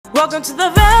Welcome to the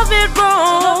Velvet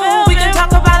Room. We can talk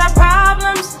about our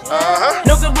problems.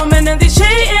 No good woman and these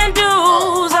cheating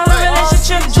dudes. All the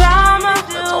relationship drama.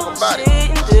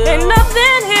 Ain't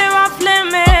nothing here off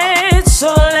limits.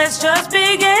 So let's just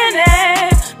begin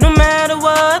it. No matter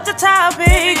what the topic,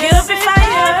 get up and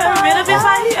fire. Get up and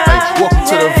fire. Hey, welcome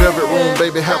to the Velvet Room,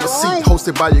 baby. Have a seat.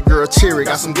 Hosted by your girl Cherry.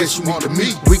 Got some guests you need to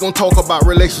meet. We gon' talk about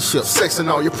relationships, sex, and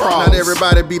all your problems. Not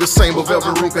everybody be the same, but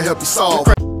Velvet Room can help you solve.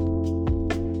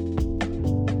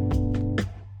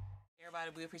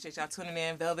 We appreciate y'all tuning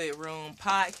in. Velvet Room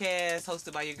podcast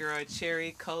hosted by your girl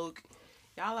Cherry Coke.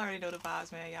 Y'all already know the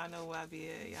vibes, man. Y'all know where I be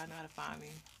at. Y'all know how to find me.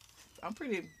 I'm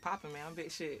pretty popping, man. I'm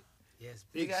big shit. Yes,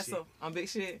 big shit. I'm big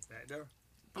shit. Back there.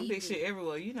 I'm big shit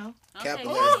everywhere, you know. Okay,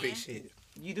 Capital S big shit.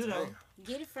 You do though.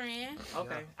 Get it, friend. Okay.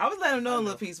 Yeah. I was letting them know a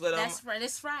little piece, but That's right.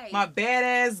 That's right. my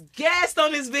badass guest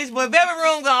on this bitch. But Velvet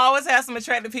Room gonna always have some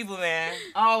attractive people, man.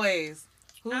 Always.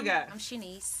 Who we got? I'm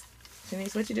Shanice.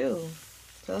 Shanice, what you do?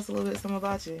 Tell us a little bit something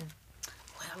about you.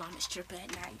 Well, I'm a stripper at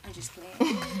night. I'm just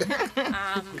playing.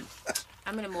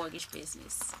 I'm in a mortgage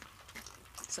business.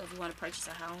 So if you want to purchase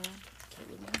a home, get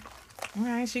with me. All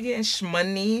right, she getting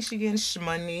shmoney. She getting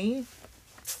shmoney.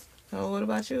 Oh, what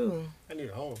about you? I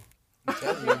need a home. I'm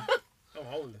telling you. I'm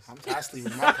homeless. I'm tired of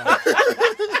sleeping in my car.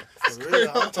 For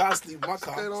real, I'm tired of sleeping in my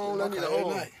car. Stay on, I need a every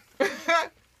home. night. That's right.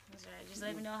 Just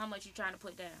let me know how much you're trying to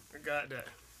put down. I got that.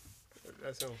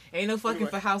 That's him. Ain't no fucking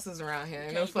for houses around here.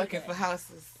 Ain't no Can't do fucking that. for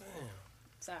houses.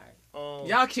 Sorry.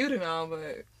 Y'all cute and all,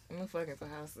 but no fucking for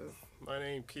houses. My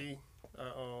name Key. I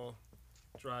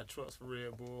drive trucks for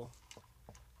Red Bull.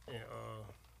 And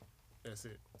that's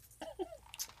it.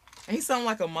 And he sound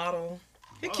like a model.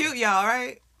 He cute, y'all,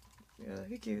 right? Yeah,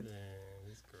 he cute. Man,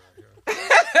 this girl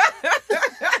here.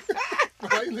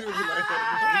 Why you looking at me like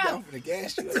that? I'm for the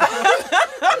gas you.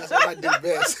 That's what I do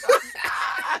best.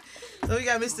 So we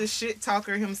got Mr. Shit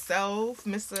Talker himself,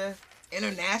 Mr.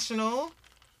 International.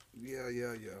 Yeah.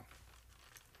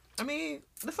 I mean,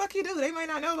 the fuck you do? They might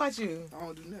not know about you. I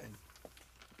don't do nothing.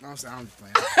 No, I'm saying I'm just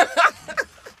playing.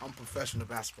 I'm a professional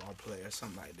basketball player,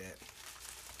 something like that.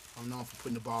 I'm known for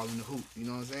putting the ball in the hoop. You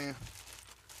know what I'm saying?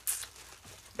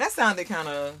 That sounded kind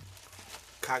of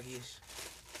Cocky-ish.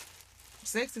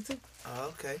 sexy too. Oh,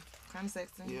 okay. Kind of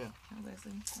sexy. Yeah. Kind of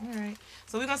sexy. All right.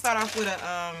 So we're gonna start off with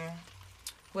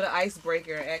an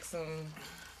icebreaker. Ask some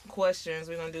questions.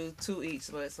 We're gonna do 2 each,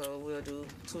 but so we'll do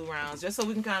 2 rounds just so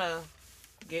we can kind of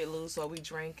get loose while we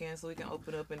drinking, so we can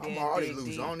open up and then I'm already dig loose.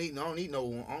 deep. I don't need no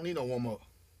warm up.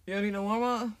 You don't need no warm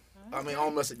up. I mean, I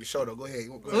don't mess up your shoulder. Go ahead.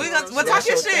 So we gonna talk That's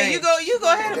your your shit. thing. You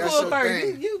go ahead and That's pull your first.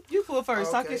 thing. You pull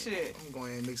first. Talk Okay. your shit. I'm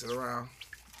going and mix it around.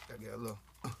 Gotta get a little.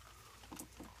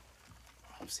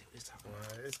 Let's see what he's talking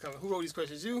about. It's coming. Who wrote these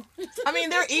questions? You? I mean,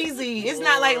 they're easy. It's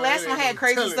not like last time I had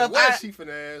crazy stuff.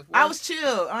 I was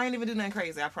chill. I ain't even do nothing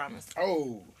crazy. I promise.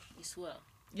 Oh. You swell.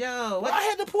 Yo, Well, what? I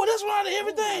had to pull this one out of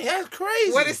everything. That's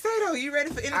crazy. What it say though? You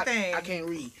ready for anything? I can't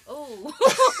read. Ooh.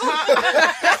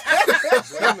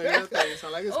 Sound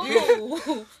like it's good.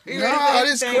 Ooh. You ready for Nah,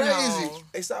 this anything, crazy. though?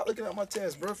 They stop looking at my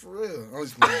test, bro, for real. I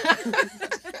was playing.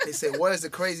 They said, what is the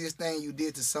craziest thing you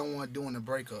did to someone during a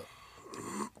breakup?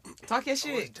 Talk your It's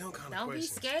shit. them kind of Don't be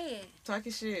questions. scared. Talk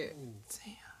your shit.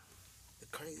 Damn. The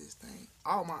craziest thing.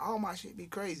 All my shit be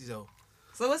crazy, though.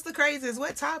 So what's the craziest?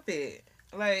 What topic?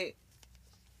 Like,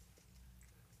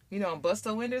 you don't bust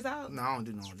her windows out? No, I don't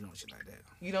do no shit like that.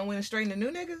 You don't win straight in the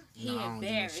new nigga? He No, I don't do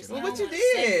that embarrassed. shit. He Well, don't what you wanna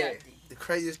say did? nothing. The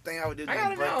craziest thing I ever did I in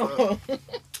a gotta breakup. know.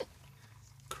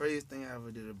 Craziest thing I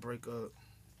ever did to break up.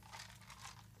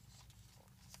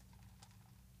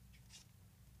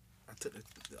 I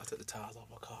took the tires off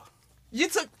my car. You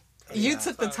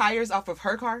took the tires off of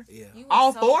her car? Yeah. You was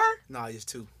All so- 4? No, it's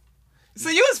 2. So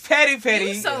you was petty.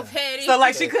 You so petty. So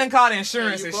like she couldn't call the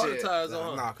insurance You and brought the shit. tires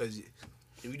on. Nah, cause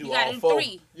if you do You got all in 4,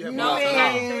 3. Yeah, No, brought you the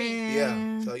got tires. in 3.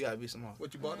 yeah. So you gotta be some more.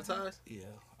 What, you bought the tires? Yeah.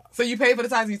 So you paid for the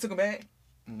tires and you took them back?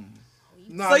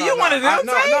 No, So you wanted them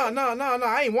No, tape? no.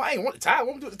 I ain't want the tires.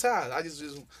 What am I do with the tires? I just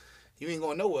you ain't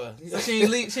going nowhere. So she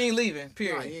ain't leaving, Nah,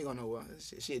 period. you ain't going nowhere.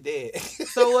 Shit dead.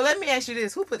 So well, let me ask you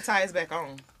this: who put tires back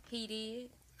on? He did.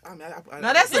 I mean,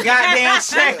 No, that's a goddamn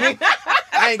shame.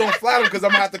 I ain't gonna fly them because I'm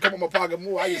gonna have to come in my pocket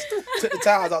more. I just took the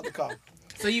tires out the car.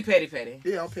 So you petty.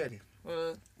 Yeah, I'm petty.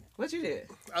 Well, what you did?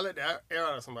 I let the air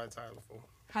out of somebody's tire before.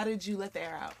 How did you let the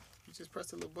air out? You just press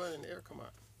the little button and the air come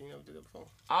out. You never did that before?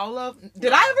 All of?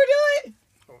 Did I ever do it?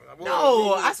 Oh,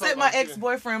 No, I set my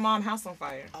ex-boyfriend mom's house on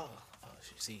fire. Oh,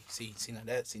 see, now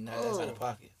that's out of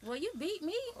pocket. Well, you beat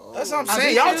me. That's what I'm I saying.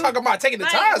 beat Y'all you. talking about taking the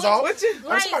Like, tires what- off. What you?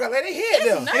 I'm somebody let their head It's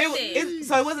there. nothing.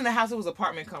 So it wasn't a house; it was an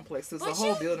apartment complex. So What the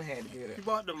whole you- building had to get You it.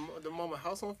 bought the mama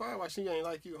house on fire? Why she ain't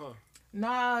like you, huh?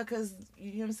 Nah, cause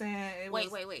you know what I'm saying.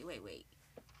 Wait.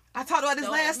 I talked about this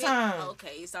last time.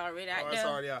 Okay, it's already out there. It's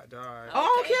already out there. All right.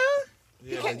 Oh, okay.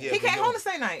 Yeah, He came home the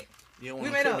same night. You don't We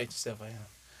want made to up. incriminate yourself, man.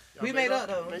 We made up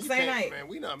though. Man, you Same can't- night. Man,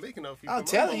 we not making up. I'm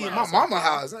telling you, my mama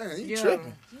house. You Yeah.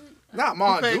 tripping? Not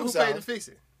mom. Who Dude's paid to house. fix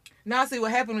it? Now, see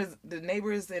what happened was the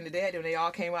neighbors and the dad, when they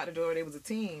all came out the door, they was a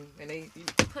team, and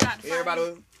Put out the everybody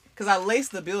fire. was. Cause I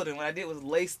laced the building. What I did was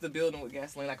lace the building with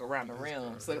gasoline like around the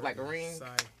rim, so like a ring.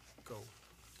 Go.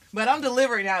 But I'm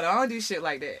deliberate now. Though. I don't do shit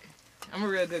like that. I'm a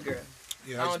real good girl.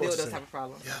 Yeah, I don't deal with supposed to those say. type of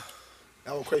problems. Yeah.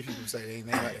 That's what crazy people say. They ain't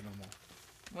like that no more.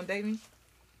 Want to date me?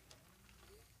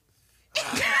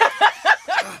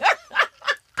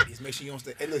 Just make sure you don't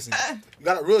stay. Hey, listen, you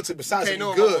got a realtor beside you. Can't know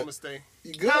You if I'm good. gonna stay.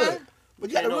 You good. Huh? But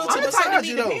you got a Can't know realtor I'm just talking beside to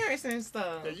you meet the though. parents and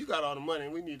stuff. Yeah, you got all the money.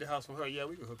 We need the house from her. Yeah,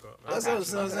 we can hook up. That's what I'm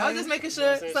saying. I was just making You know sure.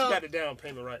 what I'm saying? So, She got the down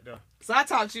payment right there. so I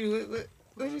taught you.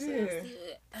 What you did?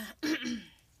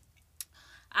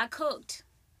 I cooked.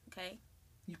 Okay.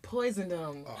 You poisoned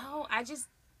them. No, I just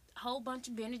whole bunch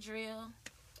of Benadryl.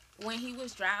 When he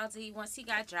was drowsy, once he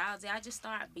got drowsy, I just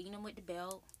started beating him with the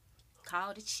belt.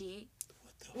 Called the chick.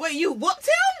 Wait, you whooped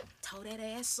him? Tore that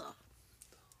ass up.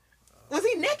 Was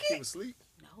he He naked? was asleep.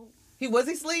 No, Was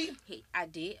he asleep? I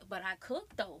did, but I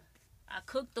cooked though. I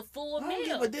cooked the full I don't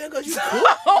meal. give a damn 'cause you Listen,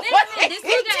 cook. this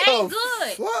nigga ain't the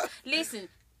good. fuck? Listen,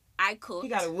 I cooked. He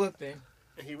got a whooping.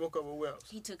 And he woke up with whelps.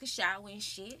 He took a shower and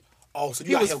shit. Oh, so He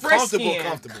you got was him frisky.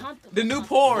 comfortable. Comfortable. The new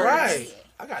comfortable. porn. Right. Yeah.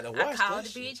 I got to I watch called that the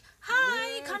shit. bitch.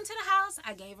 Hi, come to the house.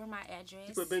 I gave her my address.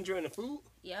 You put Benadryl in the food?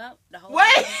 Yep, the whole.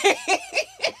 Wait.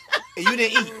 And you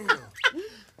didn't eat.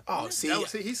 Oh, see,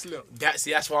 He slipped. that's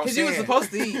what I'm Because you saying. was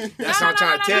supposed to eat. That's what I'm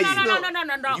trying to tell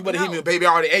you. No. You better hit me with baby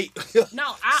already ate.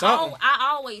 No, Something. I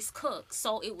always cook,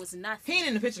 so it was nothing. He ain't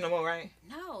in the picture no more, right?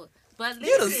 No, but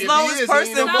You the listen, slowest he is,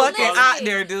 person he ain't no fucking listen. out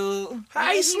there, dude. How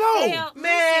when he slow? fell-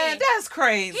 Man, listen, that's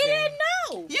crazy. he didn't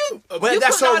know. You, But you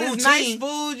that's cooked all her this nice routine.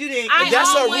 food. You didn't. I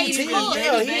that's her always routine. cooked.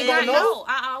 Yeah, he ain't gonna know.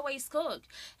 I always cooked,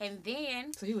 and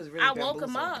then So he was really I woke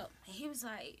him bamboozled. up, and he was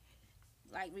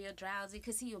like real drowsy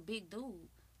because he a big dude.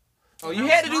 Oh, you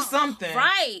had to do something.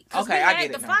 Right? 'Cause Okay, we I had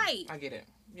get to it. now. fight. I get it.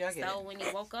 Yeah, I get So it. when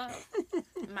he woke up,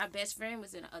 my best friend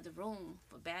was in the other room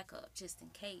for backup, just in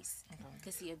case,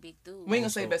 because he a big dude. We ain't gonna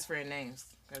say best friend names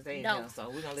because they ain't No. here, so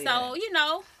we gonna leave So, that. you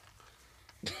know,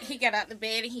 he got out the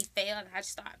bed and he fell, and I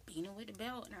just started beating him with the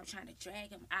belt, and I was trying to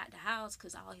drag him out the house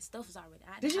because all his stuff was already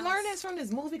out the Did you house. learn this from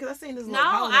this movie? Because I seen this. No, little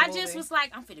Holiday I movie. just was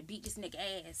like, I'm finna beat this nigga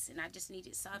ass, and I just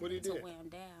needed What he something to did? wear him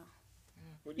down.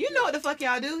 You know what the fuck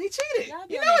y'all do? He cheated. Y'all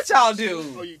You doing know what that y'all shit.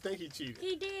 Oh, do. you think he cheated?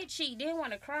 He did cheat. Didn't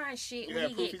want to cry and shit You when had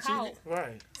he proof get he caught. cheated?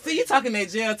 Right. See, you talking that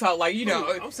jail talk like you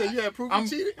know I'm saying you had proof I'm- he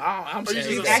cheated? I'm Oh, you saying just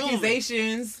these that. assuming.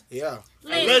 accusations. Yeah.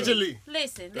 Allegedly.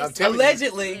 Listen. I'm telling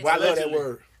Allegedly. you. Well, I love that Allegedly.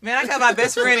 word. Man, I got my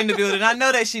best friend in the building. I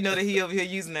know that she know that he over here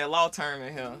using that law term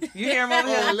in here. You hear him over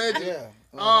Oh, here? allegedly. Yeah.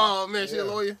 Oh, man, she a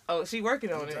Yeah. lawyer? Oh, she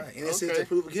working on it. Innocent Okay. to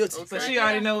prove guilty. Okay. So she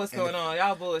already know what's going on.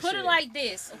 Y'all bullshit. Put it like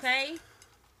this, okay?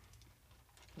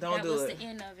 Don't that do was it. the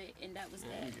end of it, and that was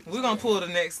that. We're gonna pull the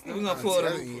next. We're gonna pull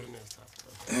telling the. you.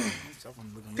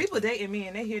 What People dating me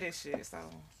and they hear this shit. So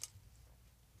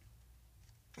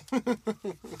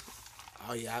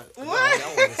Oh, yeah. What?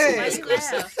 Why you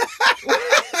laugh?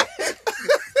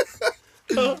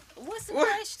 What's the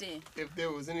question? If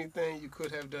there was anything you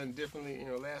could have done differently in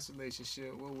your last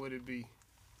relationship, what would it be?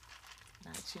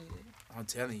 not cheated. I'm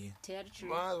telling you. Tell the truth.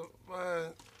 Mine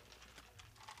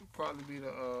would probably be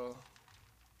the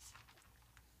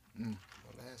my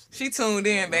last She tuned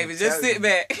in, baby. Just telling sit you.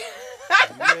 back.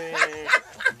 man,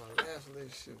 my last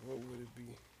relationship, what would it be?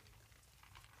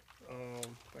 If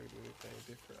I could do anything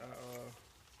different.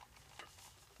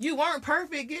 You weren't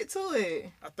perfect. Get to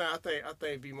it. I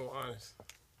think be more honest.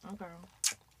 Okay.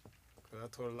 Cause I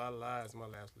told a lot of lies in my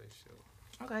last relationship.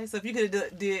 Okay. So if you could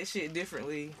have did shit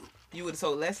differently, you would have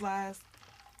told less lies.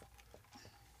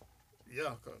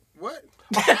 Yeah. What?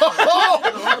 He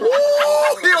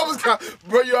almost got.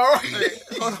 Bro, you all right? Hey,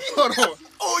 hold on.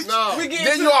 Oh, No. We getting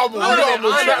Then to you almost. Hold You on,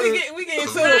 almost. man. We getting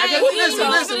to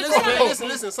it.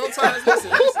 Listen. Sometimes,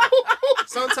 listen.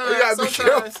 Sometimes, You gotta be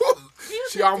sometimes, careful.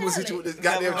 She almost hit you with this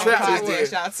goddamn Y'all trap podcast,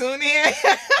 just there. y'all tune in.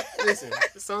 listen.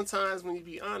 Sometimes when you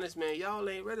be honest, man, y'all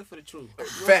ain't ready for the truth. You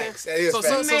know what I'm Facts. saying? That is So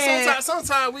facts.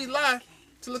 sometimes we lie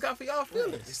to look out for y'all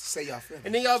feelings. Just to say y'all feeling.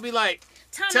 And then y'all be like,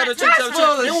 Time tell the out, truth, time tell the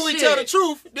out. truth. Then when we Shit. tell the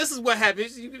truth, this is what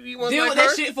happens. You want Deal like with that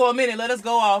her? shit for a minute. Let us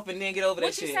go off and then get over that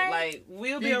What you shit. say? Like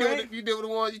we'll be You deal, alright. with, you deal with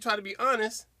the ones you try to be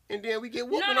honest, and then we get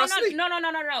whooped No. in our sleep.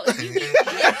 If you get,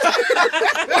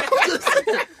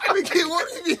 We keep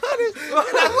wanting to be honest.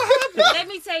 And that's what happened. Let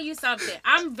me tell you something.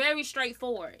 I'm very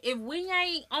straightforward. If we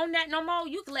ain't on that no more,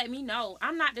 you can let me know.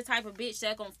 I'm not the type of bitch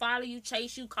that's gonna follow you,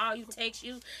 chase you, call you, text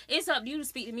you. It's up to you to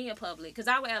speak to me in public, because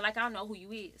I would act like I don't know who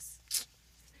you is.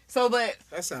 So, but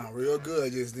That sounds real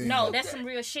good just then. No, that's some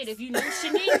real shit. If you knew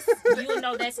Shanice, you'll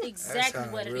know that's exactly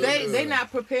what it is. they not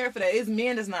prepared for that. It's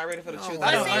men that's not ready for the truth.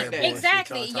 I don't learn that.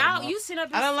 Exactly. Y'all, you sit up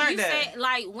I don't learn you that. said,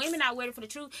 like, women not ready for the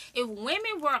truth. If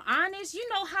women were honest, you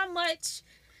know how much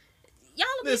y'all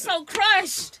would be so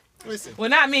crushed. Listen. Well,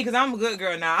 not me, because I'm a good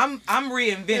girl now. I'm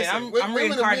reinvented. Listen, I'm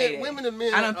reincarnated. Women and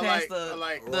men I done are passed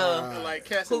like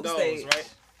cats and poop dogs, stage. right?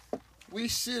 We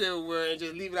shit everywhere and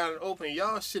just leave it out in the open.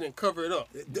 Y'all shit and cover it up.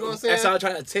 You know what I'm saying? That's all I'm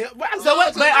trying to tell. So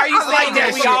what? But are you saying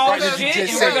that we all Just shit and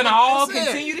say we're gonna all Just say it.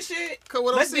 continue to shit?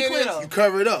 What I'm Let's be saying clear is, though. You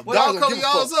cover it up. Well, y'all Dogs don't cover give a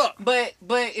y'all's fuck. up.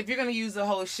 But if you're gonna use the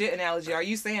whole shit analogy, are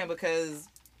you saying because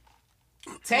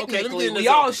technically get we this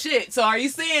all up. shit? So are you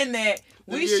saying that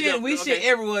we get shit up. we Okay. shit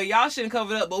everywhere? Y'all shouldn't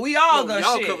cover it up, but we all No, gonna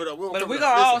y'all shit. cover it up. We don't But cover we it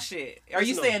gonna up. all Listen. shit. Are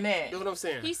you Listen saying though. that? That's what I'm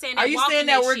saying. He's saying Are that you walking saying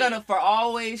that that we're shit. gonna for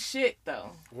always shit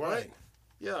though? Right.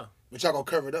 Yeah. But y'all gonna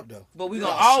cover it up though. But we Y'all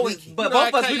gonna always, sneaky. but You know both how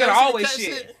of us cat- we y'all gonna see always cat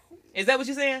shit. Is that what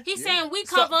you're saying? He's saying we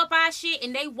cover up our shit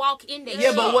and they walk in there.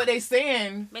 Yeah, but what they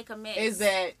saying make a mess. is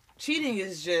that cheating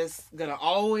is just gonna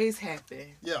always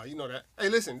happen Yeah, you know that. Hey,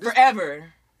 listen. This,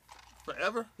 forever.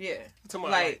 forever? Yeah, You talking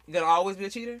about like gonna always be a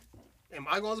cheater. am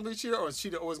I going to be a cheater or is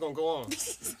cheater always going to go on?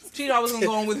 Cheater always gonna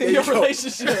go on within your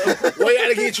relationship. Well, you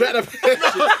gotta get trapped up.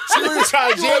 She really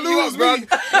trying to jam you up, bro.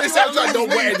 Listen, I'm trying to don't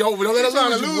let us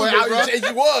trying to lose you, lose boy. me, I bro. was saying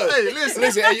you was. Hey, listen.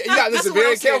 Listen, you gotta listen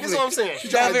very carefully. This is what I'm saying.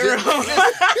 Tap it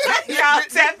wrong. Y'all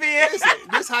tap in.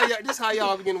 Listen, this how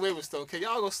y'all be getting away with stuff. Okay,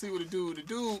 y'all go sleep with a dude. The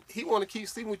dude, he want to keep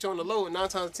sleeping with you on the low, and 9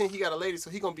 times out of 10 he got a lady, so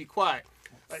he gonna be quiet.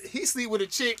 He sleep with a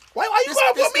chick. Why you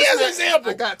gonna put me as an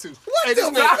example? I got to. What Hey, the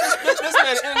this man,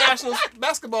 an international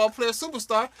basketball player,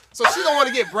 superstar. So she don't want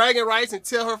to get bragging rights and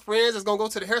tell her friends. That's gonna go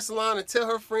to the hair salon and tell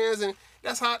her friends, and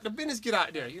that's how the business get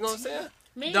out there. You know what I'm saying?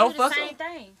 Men Don't do the fuck same up.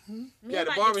 thing. Men Yeah, the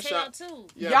like barbershop. to tell too.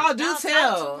 Yeah. Y'all do Y'all talk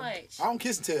tell. too much. I don't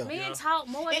kiss and tell. Men talk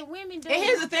more than women do. And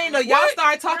here's the thing though, y'all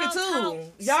start talking Y'all too.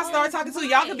 talk Y'all so start talking too.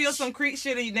 Y'all could be on much. some creep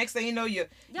shit, and next thing you know, your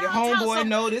Y'all talk homeboy so-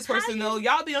 know, this person how know.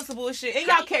 Y'all be on some bullshit, and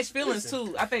y'all catch feelings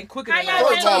too. I think quicker How than y'all that.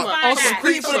 First of all, find on some out?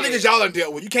 creep for the niggas y'all done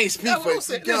dealt with. You can't speak Yeah, for I'm it.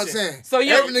 saying- You know what I'm listen. saying? So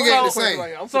you Every nigga ain't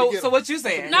the so, same. so what you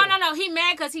saying? No. He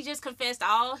mad because he just confessed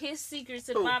all his secrets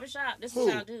to the barbershop. This is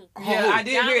what y'all do. Yeah, I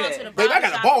did Y'all hear go to that. the Baby, I got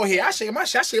a barbershop ball and here. I say,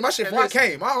 shake my shit before I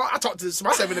came. I talk to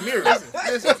myself in the mirror.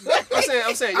 Listen,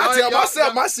 I'm saying. I tell myself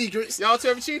y'all, my secrets. y'all two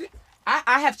ever cheated?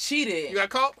 I have You cheated. got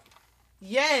caught?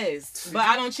 Yes, but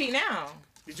I don't cheat now.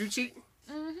 Did you cheat?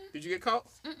 Did you get caught?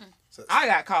 I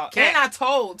got caught. Cat. And I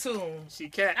told too. She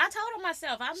cat. I told him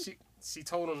myself. She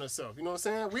told on herself. You know what I'm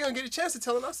saying? We don't get a chance to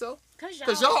tell on ourselves. Cause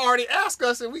Because y'all already asked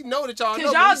us and we know that y'all know.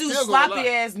 Cause but y'all we do still gonna sloppy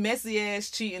lie. ass, messy ass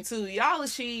cheating too. Y'all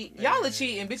cheat,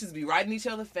 and bitches be right in each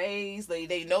other's face.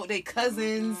 They know they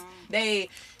cousins. They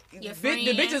Your the friends.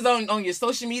 bitches on your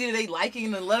social media, they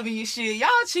liking and loving your shit. Y'all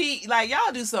cheat, like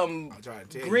y'all do some I'm trying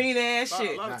to tell you. green ass A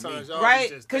shit. lot of Not times me. y'all Right?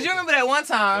 just Cause you thinking. remember that one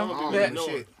time. Y'all I don't that- know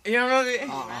shit. you remember it? Okay.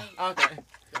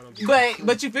 Y'all don't do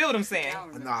But you feel what I'm saying?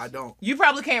 No, I don't. You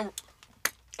probably can't.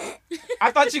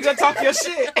 I thought you gonna talk your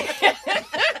shit.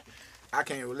 I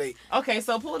can't relate. Okay,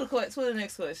 so pull the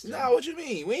next question. No, what you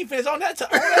mean? We ain't finished on that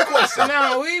question.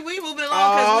 No, we moving along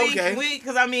Oh, because okay.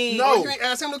 because I mean, No. You ain't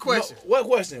ask him the question. No, what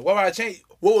question? What would I change?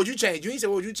 What would you change? You ain't said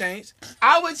what would you change?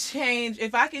 I would change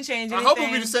if I can change I anything. hope it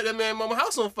would be to set that man mama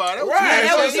house on fire. That was Right.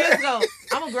 Yeah, that was Yeah. years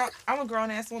ago. I'm a grown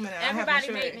ass woman now. I have Everybody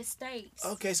maturity. make mistakes.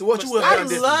 Okay, so what you would I have done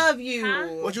different? love you. Huh?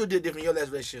 What you did different in your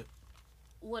last relationship?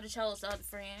 Would have chose the other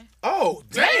friend. Oh,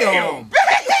 damn.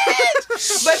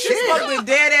 But you spoke with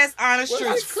dead ass honest Well,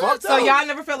 that's truth. fucked So up. y'all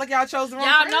never felt like y'all chose the wrong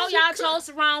Y'all friend? know y'all chose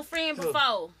the wrong friend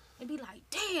before. And be like,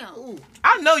 damn,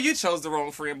 I know you chose the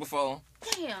wrong friend before.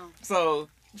 damn. So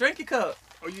drink your cup.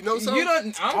 Oh, you know something? You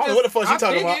don't. I don't know what the fuck she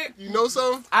talking about. You know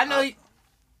something? I know.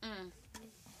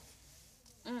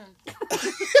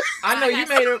 I know you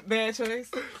made a bad choice.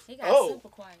 He got Oh. super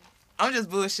quiet. I'm just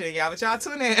bullshitting y'all, but y'all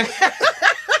tune in.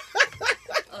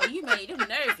 Oh, you made him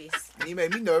nervous. You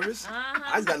made me nervous. Uh-huh.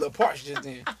 I just got a little parched just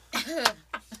then.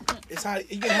 It's hot.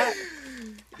 You getting hot?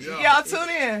 Y'all tune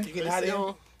in. You getting hot in here?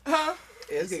 Yo, Huh?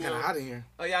 Yeah, it's getting kind of hot in here.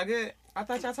 Oh, y'all good? I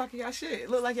thought y'all talking y'all shit. It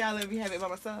look like y'all let me have it by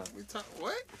myself. we talk,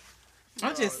 what?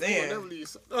 I'm just You won't saying. never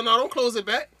leave. No, don't close it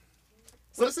back.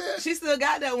 What's that? She still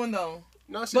got that one though.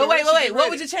 No, she But done- wait, she what done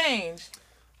would read you it. change?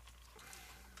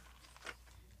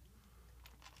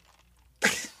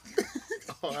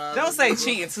 Oh, Don't say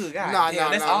cheating too, God. Nah,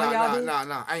 damn, that's all y'all do.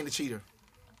 nah. I ain't a cheater.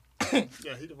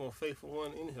 Yeah, he the more faithful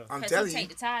one in here. I'm Cause telling he you. take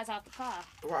the tires off the car.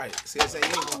 Right. See what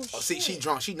I'm saying? See, she shit.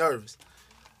 drunk. She nervous.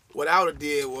 What I would have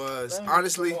did was,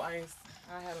 honestly, I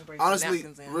had him bring some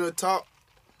napkins in. real talk.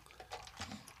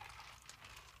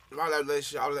 If I let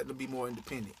relationship, I would let them be more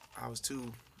independent. I was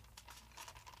too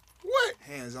What?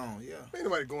 hands on. Yeah. Ain't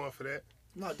nobody going for that.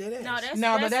 No, dead ass. No, that's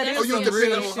No, but that that's is you some depend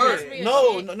real on shit. her. That's real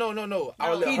No, shit. no. I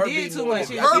would let He her did be too more much.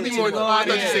 independent. Her be more Go independent. out I thought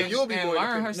you there said you'll be and more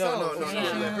learn independent. herself. No.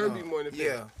 Yeah, let her be Yeah. more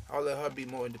independent. Yeah, I'll let her be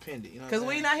more independent. You know what Cause I'm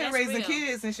we saying? not here That's raising real.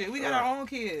 kids and shit. We got Right. our own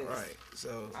kids. Right.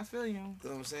 So, I feel you. you know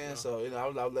what I'm saying? So, you know,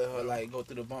 I'll let her like go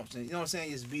through the bumps and you know what I'm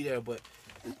saying, just be there. But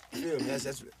you feel me?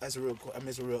 That's a real. I mean,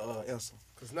 it's a real answer.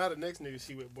 Cause now the next nigga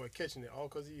she with, boy, catching it all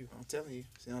cause of you. I'm telling you.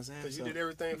 See what I'm saying? Cause you So, did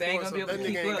everything They for ain't her, so gonna be that able to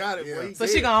nigga keep ain't up. got it, Yeah. boy. He So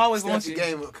she dead. gonna always step want your you.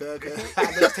 game up, cuz.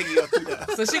 I just take you up through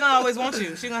that. So she gonna always want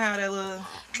you. She gonna have that little.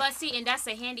 But see, and that's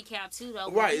a handicap too, though.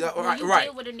 Right, When you right.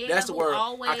 deal with a nigga That's the who word.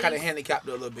 always, I kind of handicapped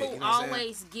her a little bit. who You know what I'm saying?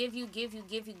 always give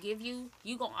you,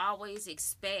 you gonna always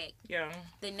expect Yeah.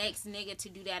 the next nigga to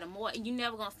do that or more, and you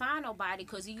never gonna find nobody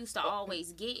because you used to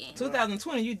always getting.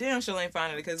 2020, you damn sure ain't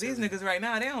finding it because these niggas right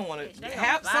now they don't want They to on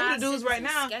have some of the dudes bicycles right and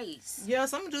now. skates. Yeah,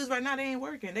 some of the dudes right now they ain't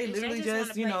working. They Bitch, literally just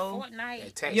just you wanna know. play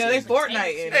Fortnite. Tax Yeah, they season.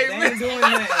 Fortnite and they ain't doing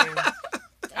nothing.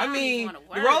 I don't mean, even the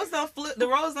wanna roles work. done flip. The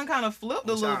roles done kind of flipped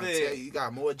a I'm little trying to tell bit. you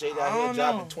got more J I out here don't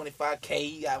dropping know. 25K.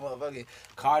 You got motherfucking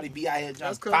Cardi B out here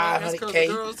That's dropping cause the 500K.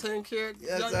 girls taking care.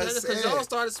 Yes, I That's cause said. y'all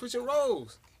started switching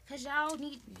roles. Cause y'all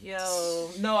need.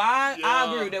 Yo, no, I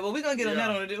agree with that. But we gonna get on Yeah.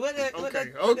 that on the. What that, what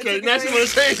Okay, that, what that okay. ticket Now she say? wanna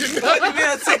change it. What the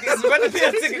meal tickets? What the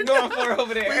meal ticket going for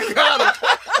over there? We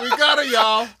got her,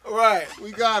 y'all. Right.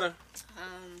 We got her.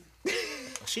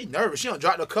 She nervous. She don't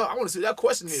drop the cup. I want to see what that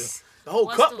question is. The whole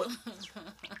What's cup. the,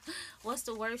 what's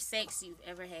the worst sex you've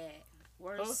ever had?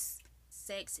 Worst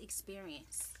sex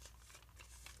experience.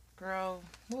 Girl,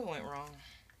 what went wrong?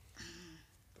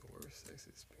 The worst sex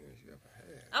experience you ever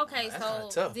had. Okay, that's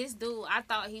kinda so tough. this dude, I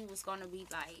thought he was gonna be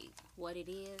like what it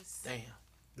is. Damn.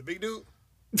 The big dude.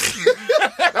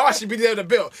 That's why she be there with the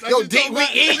bill. Yo, you D, talking we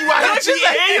about? in you out here cheating.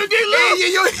 You did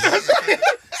look.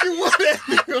 You want that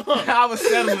nigga? I was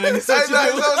settling. That's what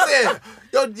That's you what do. I'm saying.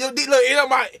 Yo, D,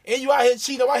 look, and you out here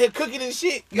cheating. I'm out here cooking and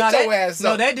shit. Get your ass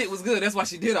no, up. that dick was good. That's why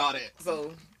she did all that.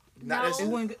 So Nah, that's it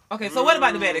wasn't good. Okay, so what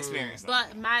about the bad experience? But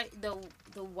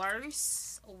the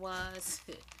worst was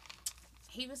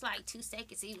he was like 2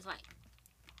 seconds. He was like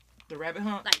The rabbit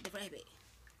hunt, the rabbit.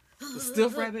 the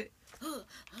stiff rabbit.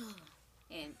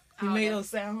 And He all made that. those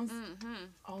sounds. Mhm.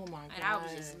 Oh my god! And I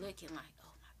was just looking like, oh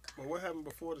my god. Well, what happened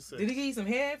before the sex? Did he give you some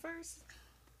head first?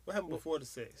 What happened before the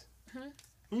sex? I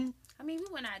mean, we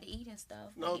went out to eat and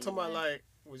stuff. No, I'm talking about like,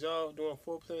 was y'all doing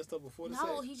foreplay and stuff before the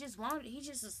No, sex? he just wanted. He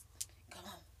just was, come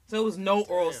on. So it was no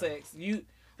oral Damn. sex.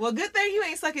 Well, good thing you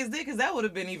ain't suck his dick, cause that would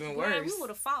have been even Man, worse. we would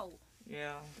have fought.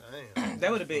 Yeah, Damn.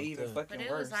 that would have been even Fucked fucking But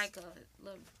it worse. was like a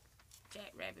little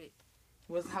jackrabbit.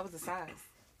 How was the size?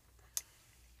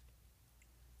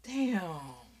 Damn.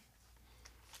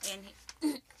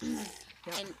 And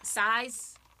and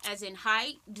size, as in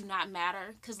height, do not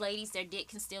matter. Because ladies, their dick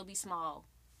can still be small.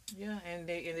 Yeah, and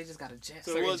they just got a So it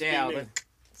certain was big jab. nigga.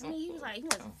 I mean, he was like, he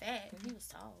wasn't fat. He was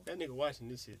tall. That nigga watching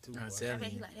this shit too. I'm boy. I telling bet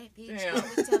he you. like that bitch. Damn.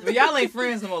 Always telling But me. y'all ain't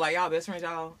friends no more. Like y'all best friends,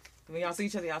 y'all. When y'all see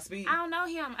each other, y'all speak. I don't know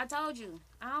him. I told you.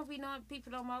 I don't be knowing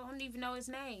people no more. I don't even know his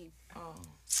name. Oh.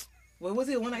 Well, was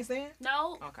he a one night stand?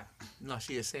 No. Okay. No,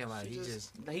 she is saying like he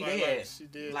just. He Like, did. like, she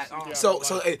did. Like, she got So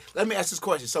a lot. hey, let me ask this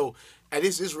question. So, and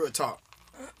this is real talk.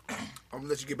 I'm gonna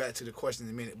let you get back to the question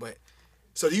in a minute, but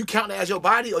so do you count that as your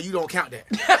body or you don't count that?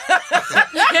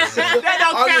 That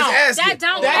don't I'm just count. asking. That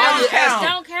don't That count.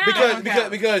 don't count. Don't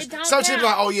count. Because It don't some shit count.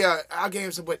 like, oh yeah, I gave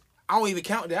him some, but I don't even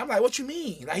count that. I'm like, what you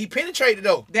mean? Like he penetrated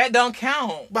though. That don't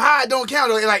count. But how it don't count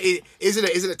though? Like, is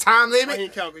it a time I limit?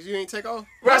 ain't count because you ain't take off.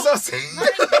 Right, so I'm saying.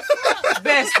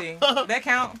 Bestie. That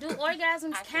count. Do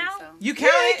orgasms count? You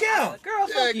count Yeah, it? it count. Girl, Yeah,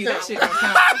 fuck it you. That count. shit don't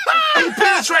count. He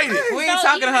penetrated. We ain't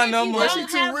talking to her no even more. if you She don't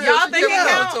too have- real. Y'all She think it kept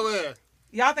count? going to her.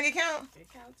 Y'all think it count?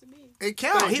 It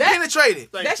count. He That-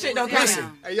 penetrated. Thank That you. shit don't count.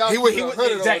 Listen, Hey, y'all he was keep it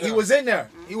 100 exactly. over He there. was in there.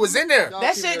 He was in there. Y'all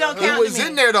That keep shit it don't 100. He count. was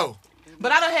in there though.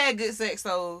 But I done had good sex,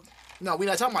 so No, we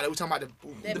not talking about that. We talking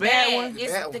about The The bad bad one. one?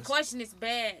 It's, Bad the ones. question is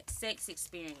bad sex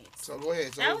experience. So go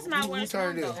ahead. So That was my who worst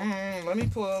turned one, this? though. let me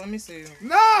pull. Let me see.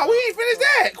 No, we ain't finished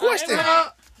that question.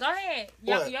 Go ahead.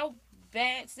 Your, What? your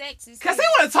bad sex is. Cause they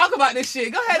want to talk about this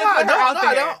shit. Go ahead and No, put her no, out no,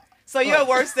 there. no. So your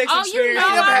worst sex Oh, you experience? know I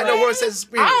ain't never had no I worse sex I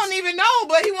experience. don't even know,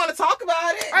 but he want to talk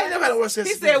about it. I ain't never had a worse sex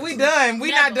He experience. said we done.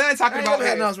 We not Never. done I talking ain't about never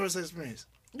had no that. worse sex experience.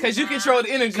 Cause you control the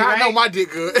energy, I right? know my dick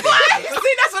good. See,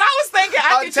 that's what I was thinking.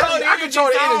 I I'm control telling the you, I energy. control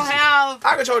the so I don't energy. have.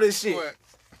 I control this shit. What?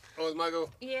 Oh, it's my go?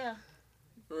 Yeah.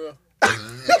 For real.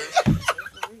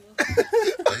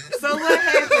 So what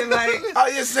happened? Like,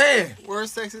 I'm just saying.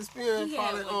 Worst sex experience, He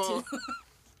probably. had one too.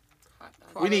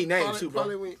 We need names too, bro.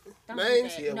 Probably Don't do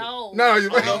names? that. Yeah. No. No, you.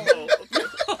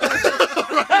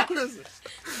 Listen,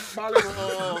 probably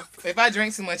if I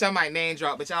drink too much, I might name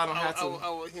drop, but y'all don't have to. I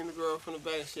was hitting the girl from the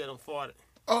back and she had farted.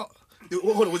 Oh, dude,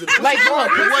 hold on. Was it Like,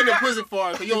 what? It wasn't a pussy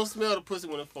fart, because you don't smell the pussy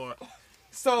when it fart.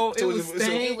 So it So was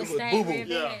stank. It was Boo stained boo. real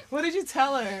Yeah. bad. What did you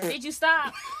tell her? Did you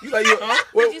stop? You like Did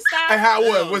you stop? Hey, how it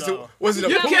was? Hell Was no. it? Was it a?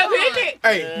 You poop? kept hitting it.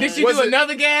 Hey, Did she was do it-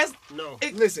 another gas? No.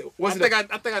 Listen, was it? I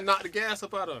think I knocked the gas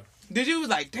up out of her. Did you was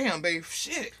like, damn, babe,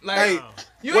 shit. Like, Hey,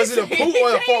 you was it a ain't poop seen or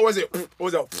a anything? fart? Was it?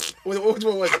 Was it? Which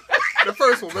one was it? The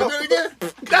first one. Remember it again?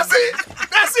 That's it.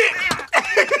 That's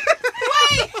it.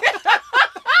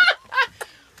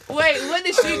 Wait, what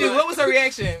did she do? What was her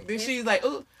reaction? Did she like,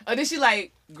 ooh, or did she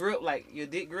like grip, like your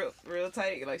dick grip real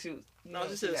tight? Like she was. No,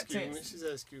 she said got excuse me. tense. She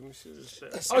said excuse me. She was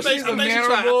Oh, she's a I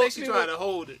mannerable. think she tried to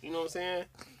hold it. You know what I'm saying?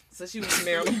 So she was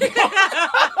married. You know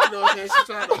what I'm saying? She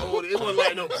tried to hold it. It wasn't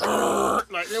like no,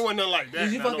 like it wasn't nothing like that.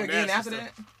 Did you Not fuck no again nasty after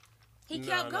stuff. that? He No,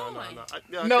 kept no, going. No, No,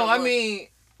 kept I going. mean,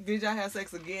 did y'all have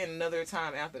sex again another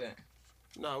time after that?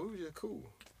 No, we were just cool.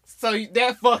 So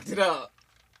that fucked it up.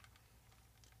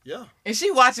 Yeah. And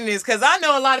she watching this because I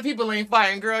know a lot of people ain't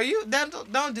fighting, girl. You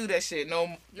don't do that shit. No,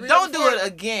 You don't ain't do fighting? it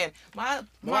again. My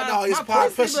dog is applying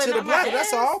pussy, pressure but to the not my bladder.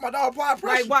 That's ass. all. My dog applied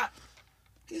pressure. Like what?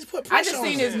 He's put I pressure just on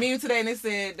seen him. this meme today and it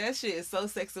said that shit is so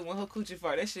sexy when her coochie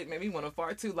fart. That shit made me want to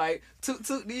fart too. Like toot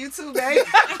toot to you too, babe.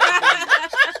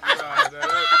 Nah,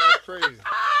 that's crazy.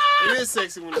 It is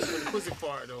sexy when the pussy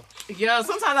fart though. Yeah,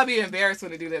 sometimes I be embarrassed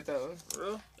when they do that though. For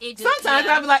real? It just, Sometimes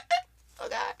I be like, oh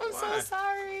God, I'm Why? so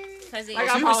sorry. 'Cause it- Like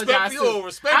Oh, I so you apologize. respect- you a too.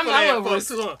 respectful I'm a ass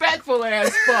fuck, too, huh? respectful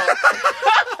ass fuck.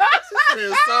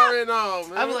 Yeah, sorry and all,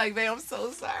 man. I be like, babe, I'm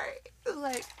so sorry.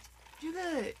 Like, you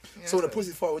good? So when the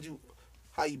pussy fart, would you?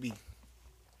 How you be?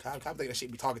 I think that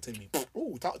shit be talking to me.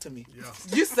 Ooh, talk to me. Yeah.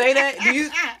 You say that? Do you?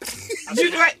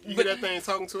 You right? You hear that thing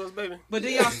talking to us, baby? But do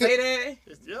y'all say that?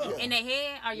 Yeah. in the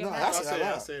head or your No, mouth? I said out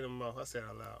I loud. said it in my mouth. I said it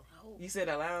out loud. You said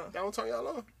that loud. That don't turn y'all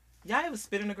on? Y'all ever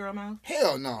spit in a girl mouth?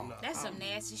 Hell no. That's some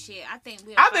nasty shit. I think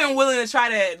we'll I've been fight. willing to try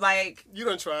that. Like, You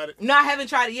done tried it. no, I haven't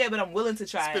tried it yet, but I'm willing to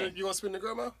try Spit it. it. You gonna spit in the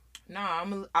girl mouth? Nah,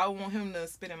 I want him to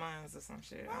spit in mine or some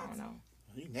shit. I don't know.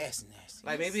 You nasty.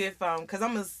 Like maybe if cause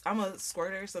I'm a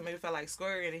squirter, so maybe if I like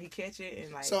squirt and he catch it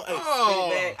and like So, hey, spit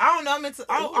it back. I don't know. I'm into.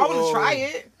 I want to try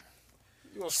it.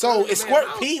 You gonna so spit it's in the man squirt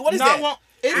mouth? pee? What is no, that? I won't.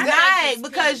 It's I think not it's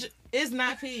because it's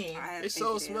not peeing. It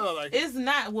so smell like it. It's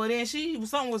not. Well, then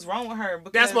something was wrong with her.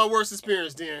 Because That's my worst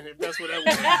experience then, if that's what that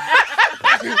was.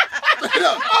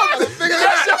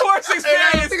 That's your worst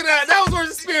experience. Think of that. That was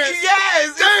worst experience.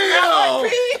 Yes.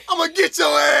 Damn! I'm gonna get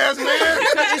your ass, man.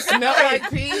 It smelled like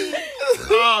pee.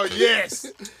 Oh yes.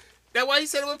 That's why he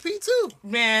said it with P too.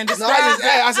 Man, No, describe. I just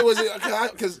asked. I said, was it?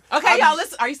 Because Okay, y'all,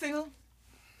 listen. Are you single?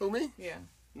 Who me? Yeah.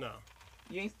 No.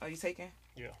 You ain't, are you taken?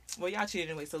 Yeah. Well, y'all cheated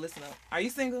anyway, so listen up. Are you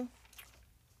single?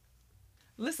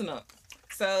 Listen up.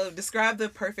 So, describe the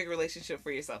perfect relationship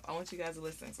for yourself. I want you guys to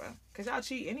listen, so. Because y'all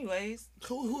cheat anyways.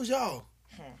 who's y'all?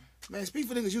 Man, speak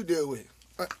for niggas you deal with.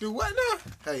 Do what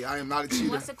now? Hey, I am not a cheater.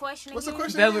 What's the question What's the again?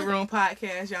 question? Velvet Room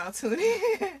Podcast, y'all tune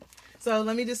in. So,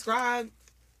 let me describe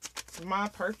my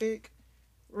perfect,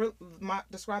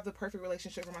 describe the perfect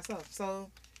relationship for myself. So,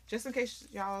 just in case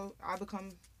y'all, I become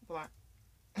black.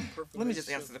 Let me just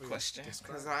answer the question,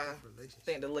 because I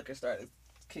think the liquor started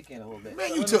kicking in a little bit. Man,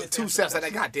 So you let me took just 2 answer steps the out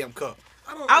that goddamn cup.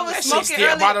 I was That shit smoking still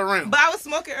earlier, by the rim. but I was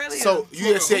smoking earlier. So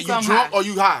you just said you So I'm drunk high. or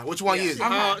you high? Which one is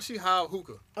it? She high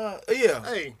hookah. Yeah.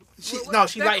 Hey. She that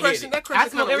lightheaded. question, that I question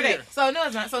smoke kinda every day. weird. So no,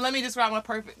 it's not. So let me describe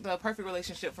the perfect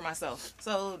relationship for myself.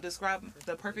 So describe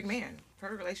the perfect man,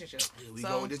 perfect relationship. Here we so,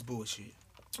 go with this bullshit.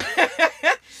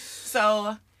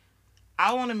 So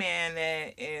I want a man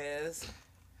that is.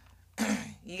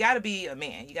 You got to be a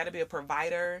man. You got to be a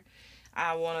provider.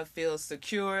 I want to feel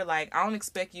secure. Like, I don't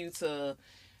expect you to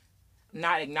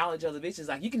not acknowledge other bitches.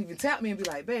 Like, you can even tap me and be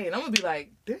like, babe. And I'm going to be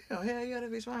like, damn, hell yeah,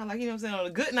 that bitch fine. Like, you know what I'm saying? On a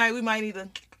good night, we might need to,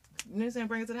 you know what I'm saying,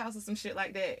 bring it to the house or some shit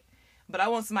like that. But I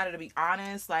want somebody to be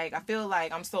honest. Like, I feel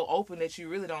like I'm so open that you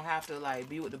really don't have to, like,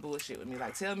 be with the bullshit with me.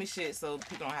 Like, tell me shit so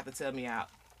people don't have to tell me out.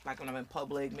 Like, when I'm in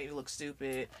public, make me look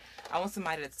stupid. I want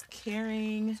somebody that's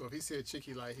caring. So if he said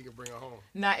chicky like he could bring her home.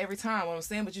 Not every time, what I'm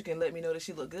saying, but you can let me know that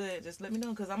she look good. Just let me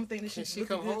know, because I'm thinking that Can she's she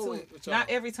looking come good home too. with y'all?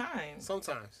 Not every time.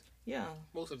 Sometimes. Yeah.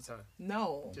 Most of the time.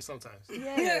 No. Just sometimes.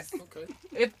 Yes. Okay.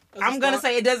 If That's I'm a gonna start.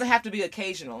 say it doesn't have to be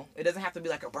occasional. It doesn't have to be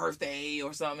like a birthday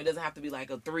or something. It doesn't have to be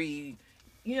like a 3,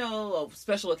 a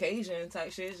special occasion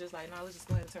type shit. It's just like, let's just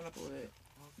go ahead and turn up a little bit.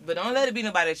 But don't let it be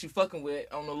nobody that you fucking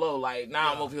with on the low. Like,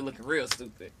 now I'm over here looking real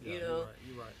stupid. Yeah, You know.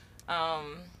 You're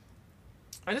right.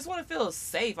 I just want to feel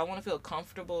safe. I want to feel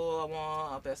comfortable. I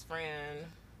want a best friend.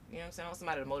 You know what I'm saying? I want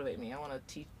somebody to motivate me. I want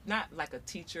to teach, not like a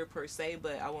teacher per se,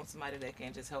 but I want somebody that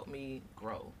can just help me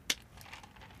grow.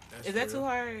 Is that too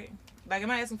hard? Like,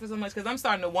 am I asking for so much? Because I'm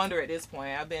starting to wonder at this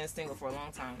point. I've been single for a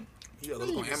long time. You gotta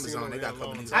look on Amazon. They got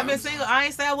companies. I've been single. I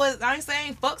ain't say I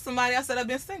ain't fuck somebody. I said I've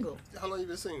been single. How long you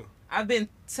been single? I've been.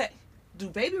 Do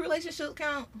baby relationships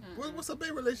count? What's a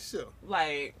baby relationship?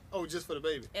 Like. Oh, just for the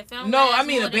baby. If it No, lasts I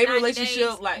mean more a than baby 90 relationship.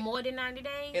 days, Like more than 90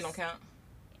 days. It don't count.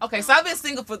 Okay, so I've been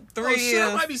single for 3 Shit, years.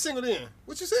 I might be single then.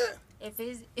 What you said? If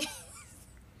it's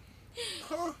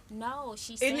Huh? no,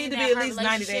 she said need to that be at her least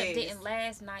 90 relationship days. didn't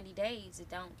last 90 days. It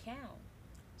don't count.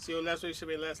 So your last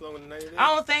relationship ain't last longer than 90 days?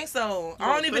 I don't think so. I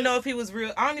don't even think? know if he was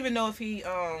real. I don't even know if he.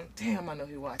 Damn, I know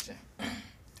he watching.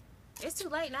 It's too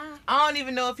late now. I don't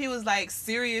even know if he was like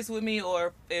serious with me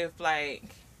or if like,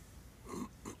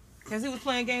 cause he was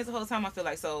playing games the whole time. I feel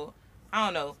like so. I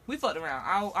don't know. We fucked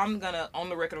around. I'm gonna on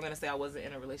the record. I'm gonna say I wasn't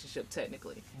in a relationship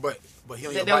technically. But he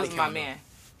on your That body was my count, man.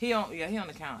 He on he on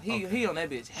the count. He on that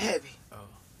bitch heavy. Oh.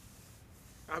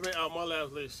 I've been out my last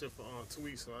relationship for 2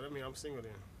 weeks, so that mean I'm single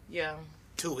then. Yeah.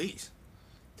 2 weeks.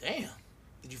 Damn.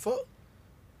 Did you fuck?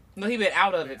 No, he been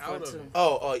out of it Out for of 2. it.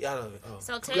 Oh, out of it. Oh.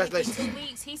 So technically, Congratulations. 2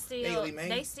 weeks. He still. Legally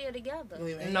married? They still together.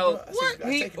 No, I what? say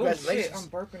He, oh shit, congratulations. I'm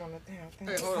burping on the damn thing.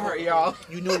 Hey, hold on, Sorry, hold on. y'all.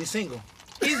 You newly single.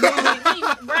 He's newly,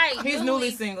 Right. he's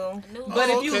newly single. Newly. But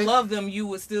if Oh, you okay. love them, you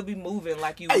would still be moving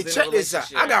like you was Hey, in a check this out.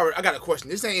 relationship. I got a question.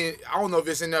 This ain't. I don't know if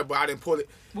it's in there, but I didn't pull it.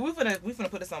 But we finna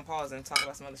put this on pause and talk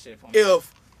about some other shit for me.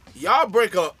 If y'all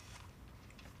break up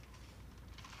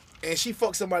and she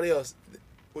fuck somebody else,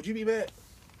 would you be mad?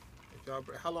 If y'all,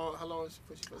 how long is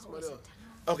she for somebody else?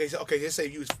 Okay. Let's say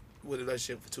you was with a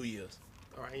relationship for 2 years.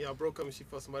 All right, and y'all broke up and she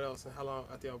for somebody else, and how long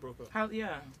after y'all broke up?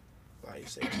 Yeah. Like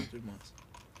say 2-3 months.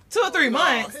 2 or 3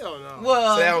 months. Oh, hell no.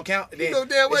 Well, So that don't count. Then, You know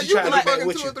damn well if she you try to been get back fucking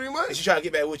with 2 you, or 3 if months. she try to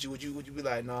get back with you, would you be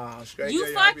like, nah, I'm straight? You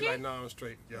Yeah, I'd be fucking? like, nah, I'm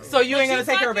straight. Yo. so you ain't But gonna you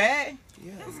take her fucking- back?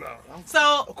 Yeah. no.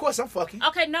 So Of course I'm fucking.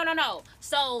 Okay, no.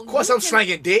 So Of course you I'm can-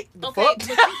 slanging dick. The Okay, fuck? but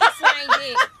you can slang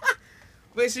dick.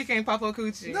 but she can't pop her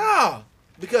coochie. No,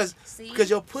 because See? your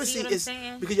See pussy what I'm is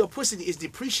saying? because your pussy is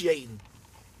depreciating.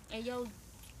 And yo,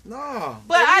 No.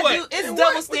 But And I what? do. It's And double what?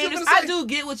 What you standards. gonna I say? do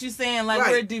get what you're saying. Like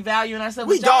Right. we're devaluing ourselves.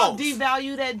 We But y'all dogs.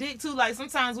 devalue that dick too. Like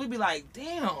sometimes we be like,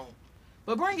 damn.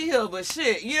 But bring it here. But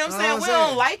shit, you know what I'm Know saying? what We I'm don't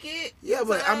saying? like it. Yeah,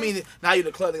 but I Sometimes. mean, now you in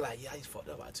the club, they like, yeah, I just fucked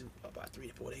up about 3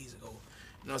 to 4 days ago.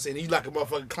 You know what I'm saying? You like a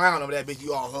motherfucking clown over that bitch.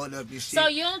 You all hugged up and shit. so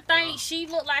you don't think she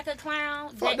look like a clown?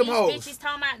 Fuck that them these hoes. bitches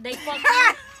talking about they fuck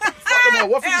you? Fuck them hoes.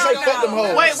 What if you say Hell fuck them no.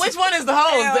 hoes? Wait, which one is the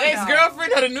hoes? Hell The no.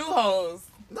 ex-girlfriend or the new hoes?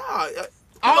 Nah,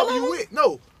 All whoever of you them? with.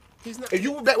 No. He's not. If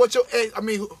you were back with your ex, I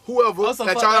mean, whoever Also,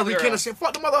 that fuck y'all the ever other rekindle girls. shit,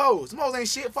 fuck them other hoes. Them hoes ain't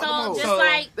shit. Fuck them So hoes. just So-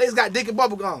 like They just got dick and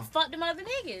bubble gum. fuck them other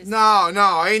niggas.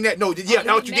 No, ain't that. No, yeah, that's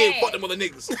what you did. mad. Fuck them other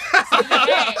niggas. So you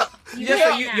mad. You Just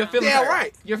mad so now. your feelings Yeah, hurt.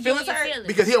 right. Your You feelings and your hurt? feelings.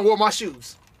 Because he don't wear my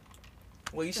shoes.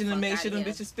 Well, you shouldn't have fuck made outta sure them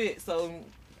here. bitches fit. So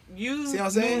you See what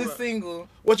I'm saying? newly single.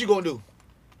 What you gonna do?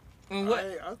 And what?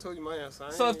 I told you my answer.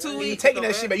 So I ain't- 2 I ain't You weeks- taking that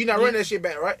no shit back. back. You not running that shit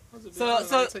back, right? I was a bit- So- I ain't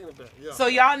so- taking it back. Yeah. So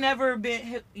y'all never been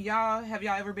have y'all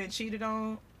ever been cheated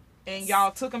on and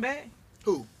y'all took them back?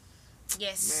 Who?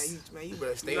 Yes. Man, you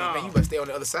better stay. No. Man, you better stay on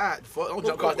the other side. Fuck, don't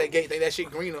jump across that gate. Think that shit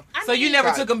greener. I So you mean, never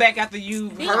Right. took them back after you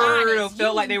Be heard or honest, felt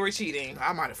you- like they were cheating?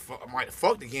 I might have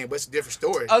fucked again, but it's a different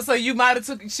story. Oh, so you might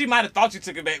have she might have thought you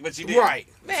took it back, but you didn't. Right.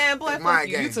 Man, boy, fuck Mind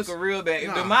you. games. You took a real back.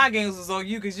 Nah. The mind games was on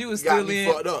you because you was You got still me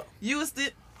in. fucked up. You was still.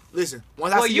 Listen,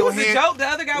 once I Well, see you your was a hand, joke. The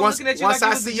other guy was once, looking at you once like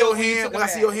I you was see a your joke when you hand, took when I it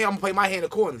see back. your hand, I'm gonna play my hand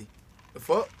accordingly. The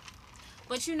fuck?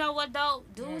 But you know what though?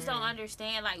 Dudes don't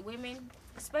understand. Like women,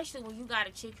 especially when you got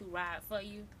a chick who ride for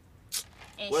you.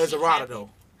 And What is shit a rider happen. though?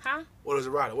 Huh? What is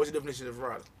a rider? What's the definition of a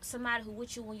rider? Somebody who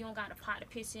with you when you don't got a pot to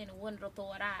piss in and one to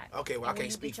throw it out. Okay, well, I And when can't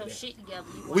you speak get for your that. shit together.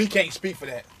 You We wanna- can't speak for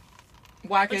that.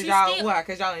 Why? But Cause you y'all. still- Why?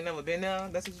 Cause y'all ain't never been there.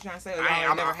 That's what you trying to say. Or y'all I'm,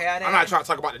 ain't never had that. I'm not trying to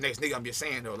talk about the next nigga. I'm just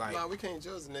saying though, like, Nah, we can't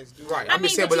judge the next dude. right. I I'm mean,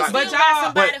 just saying, but you like, still But got y'all-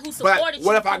 somebody but, who supported you.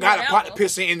 what if I for got a pot to whatever.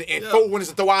 piss in and Yeah. 4 winners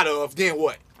to throw out of? Then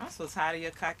what? I'm so tired of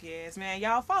your cocky ass, man.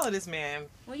 Y'all follow this man,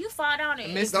 When you fall down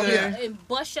and, Mr. and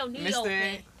bust your knee Mr.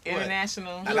 open.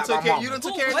 International. I You like done my took care. mama. You done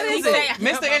took Who- care of What niggas is before? it?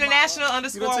 Mr. International You done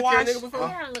underscore took care of watch. niggas You before?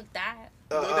 don't look that.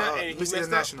 and he Mr. messed up?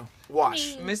 International.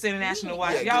 Watch. Mr. International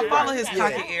watch. Yeah, Y'all yeah, follow right. his Yeah.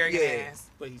 cocky arrogant Yeah. ass.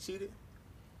 But he cheated.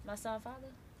 My son father.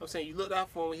 I'm saying you looked out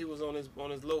for him when he was on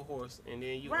his low horse, and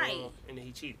then you Right. and then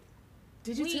he cheated.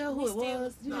 Did you We- tell we who it still-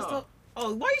 was? You No. just told,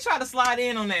 oh, why you try to slide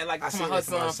in on that like I from seen her that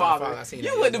from my son son father? father. I seen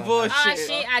You that. with the Yeah, bullshit. Oh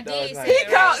shit, I That did was say nice. He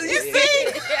that. called. You see,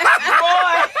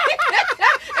 boy.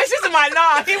 And she's like,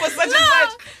 nah, he was such and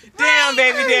such. Damn,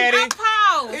 baby daddy. I'm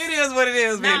paused. It is what it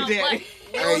is, No, baby daddy. but-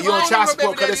 Hey, you on child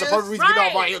support because it's a perfect reason to get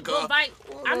off my Right. here, But cuz. like,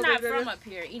 I'm not from up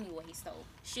here anyway, so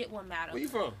shit won't matter. Where you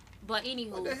from? But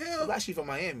anywho, What the hell? I'm actually from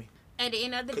Miami. at the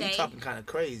end of the Cause day, you talking kind of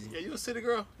crazy. Yeah, you a city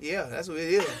girl? Yeah, that's what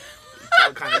it is.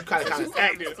 You kind of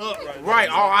Acting up right now. right,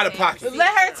 all out of pocket.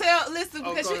 Let her listen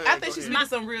Oh, because go I ahead, think go she's ahead. speaking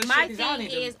some real my shit. 'Cause y'all thing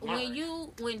need to is learn.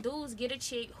 when dudes get a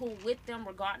chick who with them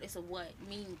regardless of what,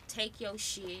 mean take your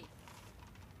shit.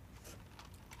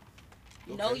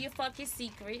 Know your fucking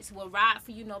secrets, will ride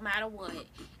for you no matter what.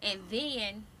 And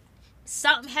then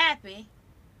something happen,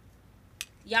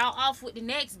 y'all off with the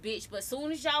next bitch, but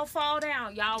soon as y'all fall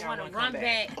down, y'all Y'all want to wanna run come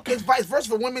back. back. Okay, it's vice versa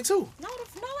for women too. No, it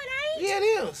ain't. Yeah,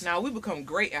 it is. Now we become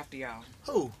great after y'all.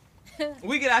 Who?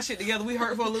 We get our shit together. We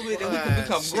hurt for a little bit, then we Well, can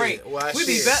become shit. great. Well, We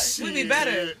be shit. we be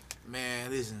better. Man,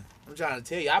 listen. I'm trying to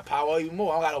tell you, I power even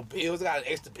more. I don't got no bills. I got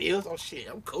extra bills. Oh shit,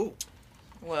 I'm cool.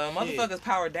 Well, motherfuckers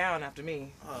powered down after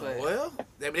me. But Well,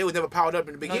 they was never powered up in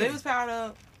the no, beginning. they was powered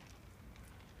up.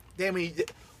 Damn,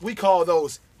 we call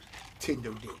those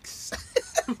Tinder dicks.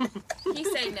 He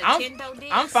say Nintendo dick.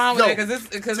 I'm fine with No. it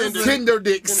because it's Tinder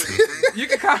dicks. you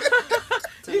can call.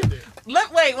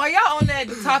 Wait, while y'all on that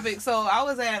topic, so I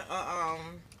was at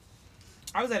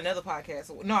another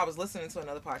podcast. No, I was listening to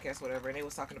another podcast, whatever, and they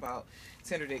was talking about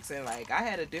Tinder dicks, and like I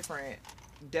had a different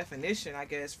definition, I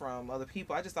guess, from other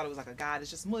people. I just thought it was like a guy that's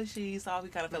just mushy, so we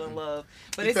kind of fell in love.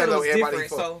 But He they said it fell was in love with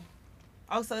different. everybody So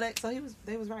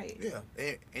they was right.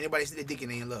 Yeah. Anybody see the dick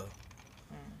and they in love?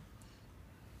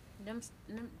 Them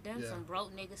Yeah. some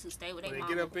broke niggas who stay with their When they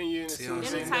mama. get up in you and as See soon what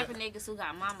as Them I'm the they type of niggas who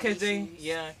got mama Cause they, issues.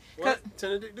 yeah. What?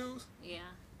 Tender dick dudes? Yeah.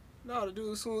 No, the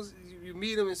dude, as soon as you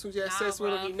meet him, as soon as you have sex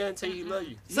with him, bro. he nothing tell you he love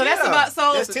you. So that's Yeah. about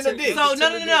That's Tinder dick. So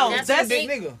no. That's That's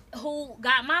Tinder it. dick nigga. Who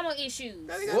got mama issues.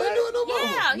 That ain't got nothing to do with no mama.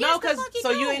 Yeah, No, yes, the cause fuck he so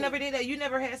you do. ain't never did that. You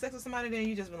never had sex with somebody, then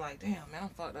you just been like, damn, man, I'm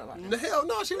fucked up like The that. hell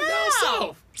no, she was down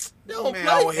south. They don't Man,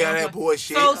 play. I don't hear that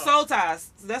bullshit. So soul ties.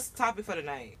 That's the topic for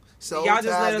tonight. So y'all just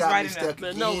let ties us got write me it stuck up.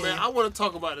 Man, no, again. man, I want to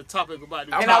talk about the topic about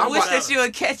the I'm And not- I I'm wish not- that you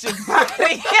would catch a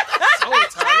body. soul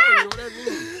tie. I don't know what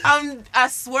that means. I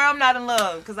swear I'm not in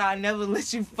love because I'll never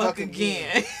let you fuck Fuck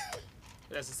again. again.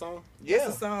 That's a song? Yeah.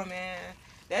 That's the song, man.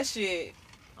 That shit.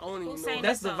 I don't even Who know. sang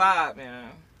That's the song? vibe,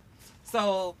 man.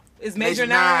 So it's Major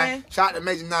Nine. Shout out to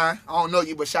Major 9. I don't know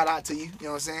you, but shout out to you. You know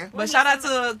what I'm saying? But shout out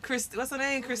to what's her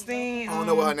name? Christine. I don't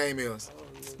know what her name is.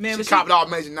 Man, She but copied off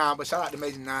Major 9, but shout out to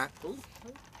Major 9.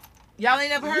 y'all ain't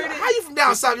never heard How it. you from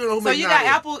down south? You don't know who So Major you 9 got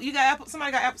is? Apple. You got Apple.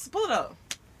 Somebody got Apple. So pull it up.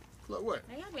 Look, what?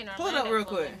 Man, y'all been in Pull it up Orlando real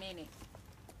for a quick. minute.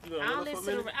 You been I on don't London listen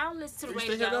for a to minute? the, I don't listen to the You stay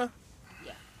radio. here now?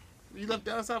 Yeah. You left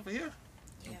down south for here?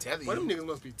 I'm telling Boy, them you. niggas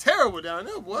must be terrible down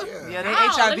there, boy. Yeah. Yeah, they Oh,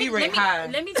 HIV rate high.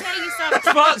 Let me tell you something.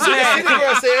 Fuck See the that.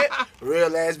 girl said,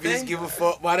 real ass bitch give a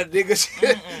fuck about a nigga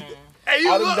shit. Hey,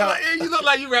 you All them look, down- like, hey, you look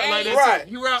like you rap like that, Right.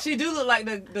 too. You rap. She do look like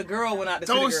the girl went out the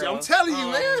Don't city she? girl. I'm telling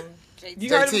you, man. You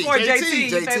heard it JT. before, JT.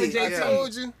 JT. Favorite I JT.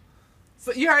 told you.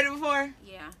 So you heard it before?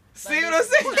 Yeah. See what I'm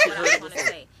saying? That's what I was gonna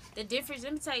say. The difference,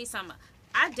 let me tell you something.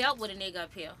 I dealt with a nigga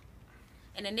up here.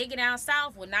 And a nigga down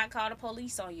south would not call the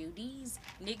police on you. These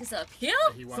niggas up here,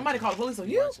 Somebody called the police on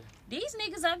you? these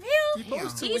niggas up You here,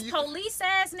 supposed to when these you- police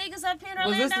ass niggas up here in Was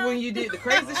Orlando. this when you did the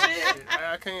crazy shit?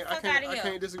 I can't, Fuck outta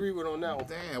here. disagree with on that one.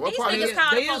 Damn, what These part niggas of call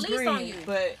the They is police green, on you.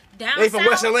 but Down They from south,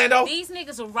 West Orlando? These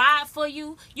niggas will ride for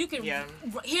you. You can Yeah.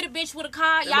 hit a bitch with a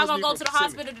car. They Y'all must gonna be go from to the Kissimmee.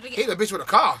 hospital to Hit get. a bitch with a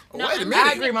car. No, Wait a I'm minute.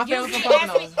 I agree. My family using from it as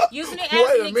Poconos. using it Wait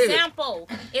as a an minute. example.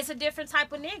 It's a different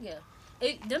type of nigga.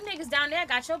 Them niggas down there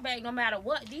got your back no matter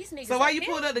what. These niggas. so why up you here,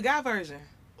 pulled up the guy version?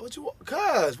 What you want?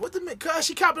 Cuz, what the cuz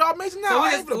she copied off Major 9. So we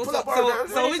I just ain't gonna pull up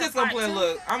so our we just gonna play a Part two.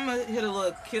 look. I'm gonna hit a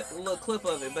little clip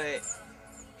of it, but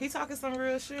he talking some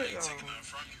real shit.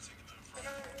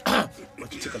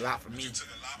 But you took a lot from me.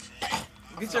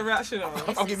 Get your rap shit on.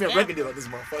 I'm gonna give me a record deal on this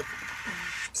motherfucker.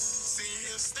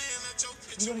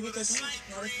 You gonna get that thing?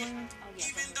 Oh, yeah.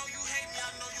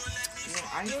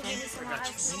 I You'll give me some more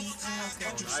ice cream?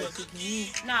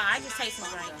 No, I just take some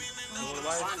Wonder. No,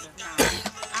 I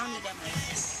don't need that much.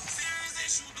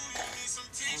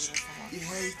 You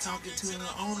hate talking to the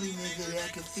only nigga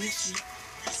that can fix you.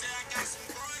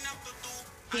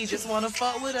 He just wanna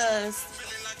fuck with us.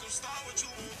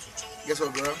 Guess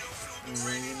what, girl?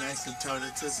 Rain nice and turn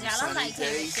it to some Y'all, I'm sunny like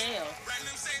Taylor days. Shell.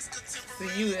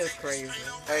 See, you is crazy.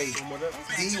 Hey,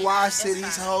 DY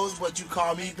cities hoes, but you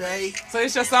call me babe. So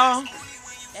it's your song?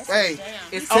 That's Hey, his jam.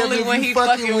 It's Tell only me if when you he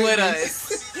fucking fucking with with me.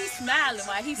 us. He's smiling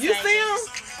while he's You saying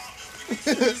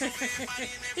see him?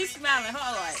 He's smiling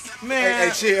hard. Hey,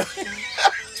 Man, chill.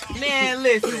 man,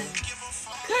 listen.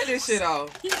 Cut this shit off.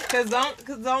 Cause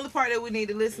the only part that we need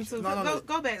to listen to. No.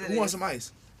 Go back to Who wants this. some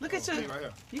ice? Look at you. Right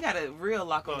here. You got a real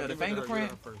lock on there, the Give it to her, fingerprint.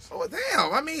 give it to her first. Oh,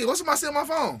 damn. I mean, what's my still on my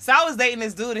phone? So I was dating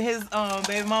this dude and his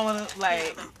baby mama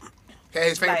like Hey,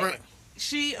 his fingerprint.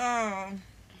 she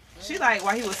She like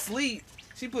while he was asleep,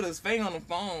 she put his finger on the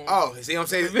phone. Oh, see what I'm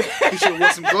saying? He should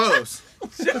wear some gloves.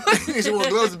 He should wear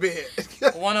gloves to bed.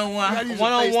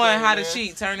 101 how to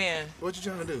cheat. Turn in. What you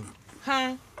trying to do?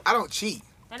 Huh? I don't cheat.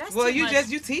 Now, that's Well, too you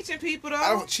much. teaching people though. I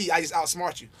don't cheat. I just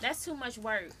outsmart you. That's too much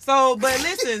work. So, but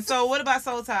listen. So, what about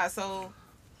soul ties? So,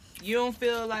 you don't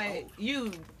feel like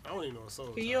you? I don't even know what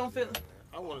soul. You don't feel.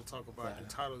 I want to talk about the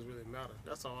titles really matter.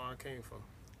 That's all I came for.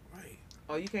 Right.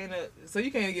 Oh, you can't. So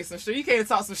you can't get some shit. You can't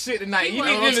talk some shit tonight. You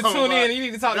That's need what them to I'm tune talking in. about. You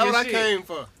need to talk That's your what I shit. came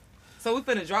for. So we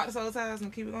finna drop the soul ties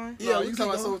and keep it going. Yeah, No, you you can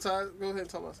talk keep about soul ties. Go ahead and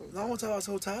talk about soul ties. No, I want to talk about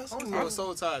soul ties. I don't know what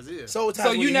soul ties is. Soul ties. So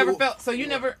when you never felt. So you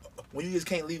never. When you just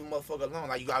can't leave a motherfucker alone.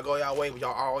 Like you gotta go y'all way, but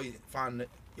y'all always find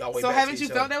y'all way So back haven't to you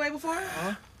each felt other. that way before?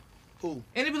 Huh? Who?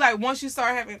 And it be like once you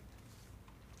start having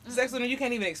sex with them, you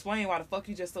can't even explain why the fuck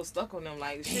you just so stuck on them.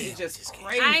 Like shit is just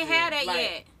crazy. I ain't had that Like,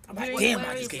 yet. I'm like, Where- damn, where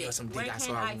I just is gave it? her some dick. Where I can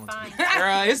saw I I want to. find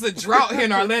Girl, it's a drought here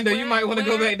in Orlando. You might want to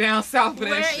go Where- back down south for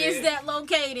Where that shit. is that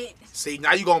located? See,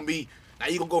 now you gonna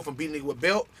go from beating nigga with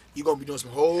belt. You gonna be doing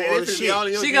some whole Hey, other they finna be shit. all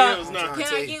in your She DMs got- now. Can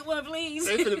tell I you. get one, please?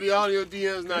 They finna be all in your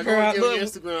DMs now. Go Girl, and give me your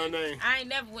look. Instagram name. I ain't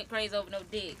never went crazy over no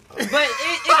dick. But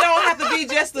it don't have to be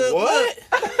just a What?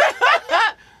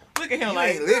 Look at him You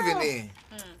like ain't living then.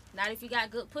 Not if you got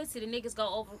good pussy. The niggas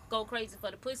go crazy for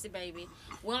the pussy, baby.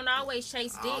 We don't always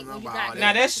chase I dick don't know when you about got all good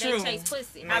that. Now, that's pussy. true. They chase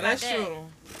pussy. How Now about that's that? true.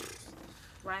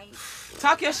 Right?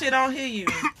 Talk your shit, I don't hear you.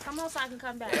 Come on so I can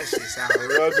come back. That shit sound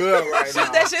real good right now.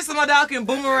 Shoot that shit so my dog can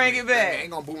boomerang it Man, back.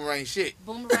 ain't gonna boomerang shit.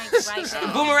 Boomerang right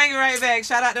back. Boomerang it right back.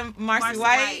 Shout out to Marcy Marcy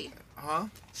White. Huh?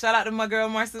 Shout out to my girl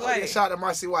Marcy Oh, White. yeah, shout out to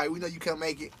Marcy White. We know you can't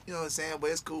make it. You know what I'm saying?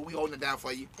 But it's cool. We holding it down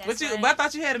for you. That's But you, right. but I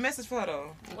thought you had a message for her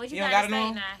though. What you, you don't gotta gotta say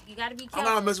know? now? You gotta be I'm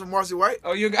careful. not messing with Marcy White.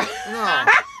 Oh, you got. No. I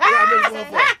got messing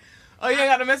with her. Oh, you ain't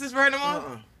got a message for her no more.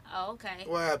 Uh-uh. Oh, okay.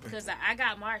 What happened? Because I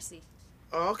got Marcy.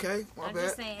 Oh, okay. My I'm bad.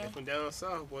 just saying. From down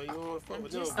south, boy, you don't want to fuck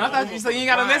with them. just I thought you said you ain't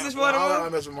got a message for her I no don't more.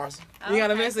 got mess with Marcy. You got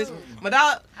a Okay, message. cool. My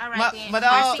dog. All right, my, then. my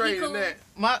dog. Marcy, Straight you in cool?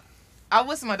 that. I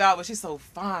wish my dog, but she's so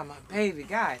fine, my baby.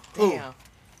 God Who? damn.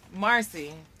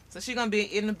 Marcy. So she gonna be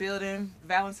in the building,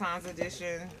 Valentine's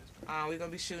edition. We're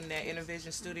gonna be shooting at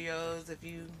Intervision Studios. If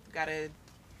you got a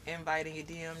invite in your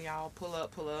DM, y'all pull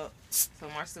up. So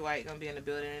Marcy White gonna be in the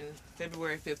building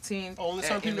February 15th. Only at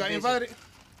certain people got Intervision. invited.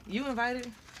 You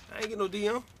invited? I ain't get no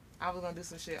DM. I was gonna do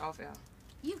some shit off y'all.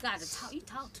 You gotta talk. You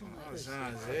talk too much.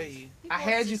 I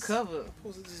had you covered.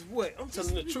 Supposed to just what? I'm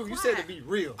telling the truth. You said to be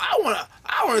real. I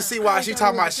wanna see why she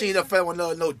talking about she ain't never fell with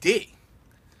no dick.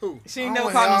 Who? She ain't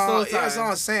never called no soul Yeah, that's what I'm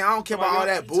ties. saying. I don't care about all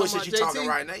that You talking bullshit about you talking JT?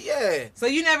 right now. Yeah. So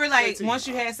you never like JT. once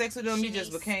you had sex with them, you Shanice.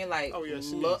 just became like Oh, yeah,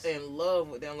 Shanice. in love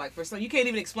with them. Like for some, you can't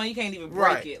even explain. You can't even break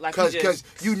Right. it. Like Cause you just.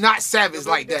 you not savage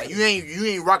like that. You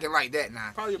ain't rocking like that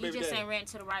now. Probably your You baby just daddy. ain't ran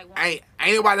to the right one. Ain't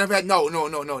nobody ever had no.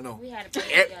 We had a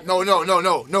baby Eh, together.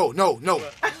 No.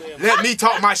 Let me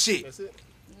talk my shit. That's it.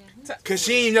 Cause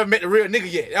she ain't never met the real nigga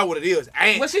yet. That's what it is.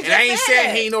 Well, she And just I ain't said saying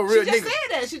that. he ain't no real She just nigga.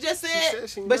 said that. She just said. said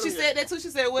she ain't But know she yet. said that too. She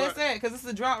said, "Where's Right. that?" Because it's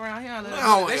a drought around here. I don't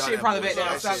That hear shit that probably back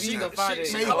bullshit. down south. She- You can find she- it.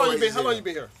 she- How long you been? always How long there. you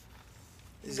been here?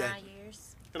 9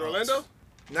 years. In Orlando?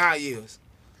 9 years.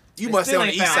 You They must stay still on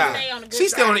the ain't east found side. Stay on the good She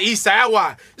stay on the east side.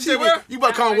 Why? said where? You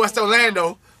better come to West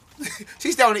Orlando.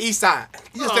 She stay on the east side.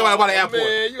 You just stay by the airport.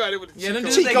 Man, you out there with the Yeah, them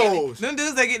Chico. dudes, they Chicos. get, them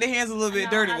dudes, they get their hands a little bit No,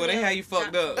 dirty, I boy. They live- have you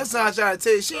fucked up. That's what I'm trying to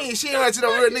tell you. She ain't run to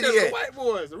no real nigga Just yet. The white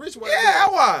boys, the rich white Yeah,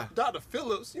 boys. why? Dr.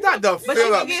 Phillips. You Not know, the But you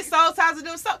can Phillips. get soul ties to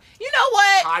them. So you know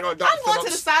what? I go I'm Dr. going to the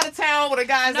Phillips. side of town with the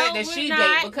guys No, that we're she not.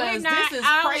 date We're because not. this is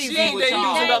I don't- crazy She ain't with dating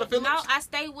y'all. using Dr. Phillips? No, I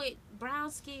stay with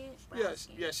brown skin.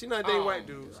 Yeah, she not dating white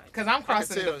dudes. Because I'm I can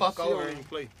crossing the tell, fuck she over. don't even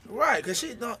play. Right, cause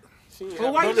she don't. She ain't Well,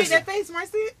 have why no you make listen. that face,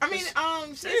 Marcy? I mean, she Damn,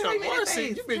 made that Marcy,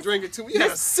 face. you been drinking too. You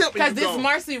had a sip Because and you this gone.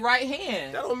 Marcy right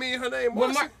hand. That don't mean her name Well,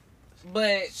 Marcy.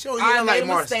 But She don't I even made like a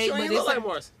Marcy. mistake. She don't But even it's look like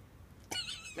Marcy.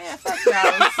 man, fuck y'all.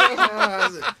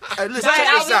 Hey, listen, But check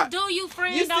I this was- out. Do you,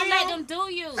 friend? You Don't see let him? them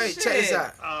do you. Hey, check this Shit.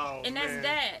 out. Oh, And that's man.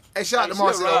 that. Hey, shout out to Hey,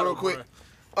 Marcy she a though, rider, real quick. boy.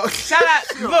 Oh, Shout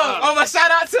out, look, oh my shout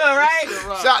out to her, right?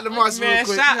 shout out to Marcy real Man,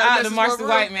 quick. shout You got out to message Marcy from her?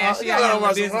 White, man. She Yeah, got him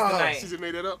Marcy in business White. She tonight. just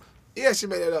made it up. Yeah, she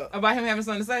made that up. About him having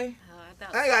something to say? Oh, I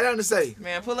thought I ain't got nothing to say.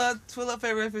 Man, pull up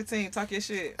February 15th. Talk your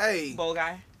shit. Hey, Bold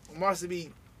guy. Marcy be,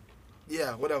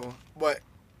 yeah, whatever. But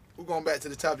we're going back to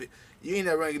the topic. You ain't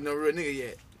never running no real nigga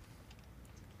yet.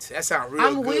 That sound real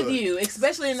I'm good. with you,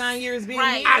 especially in 9 years being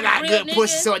Right. here. I got Real good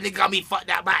pussy, nigga. so a nigga gonna be fucked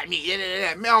up by me.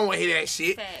 Yeah. Man, I don't wanna hear that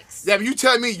shit. facts. That you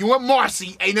tell me you and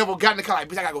Marcy ain't never got in the car like,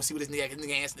 bitch, I gotta go see what this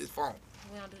nigga answer this phone.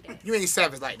 We don't do that. You ain't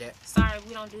savage like that. Sorry,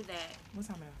 we don't do that. What's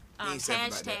talking about? You ain't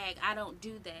savage like Hashtag, I don't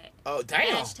do that. Oh, damn.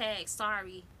 Hashtag,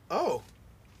 sorry. Oh.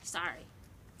 Sorry.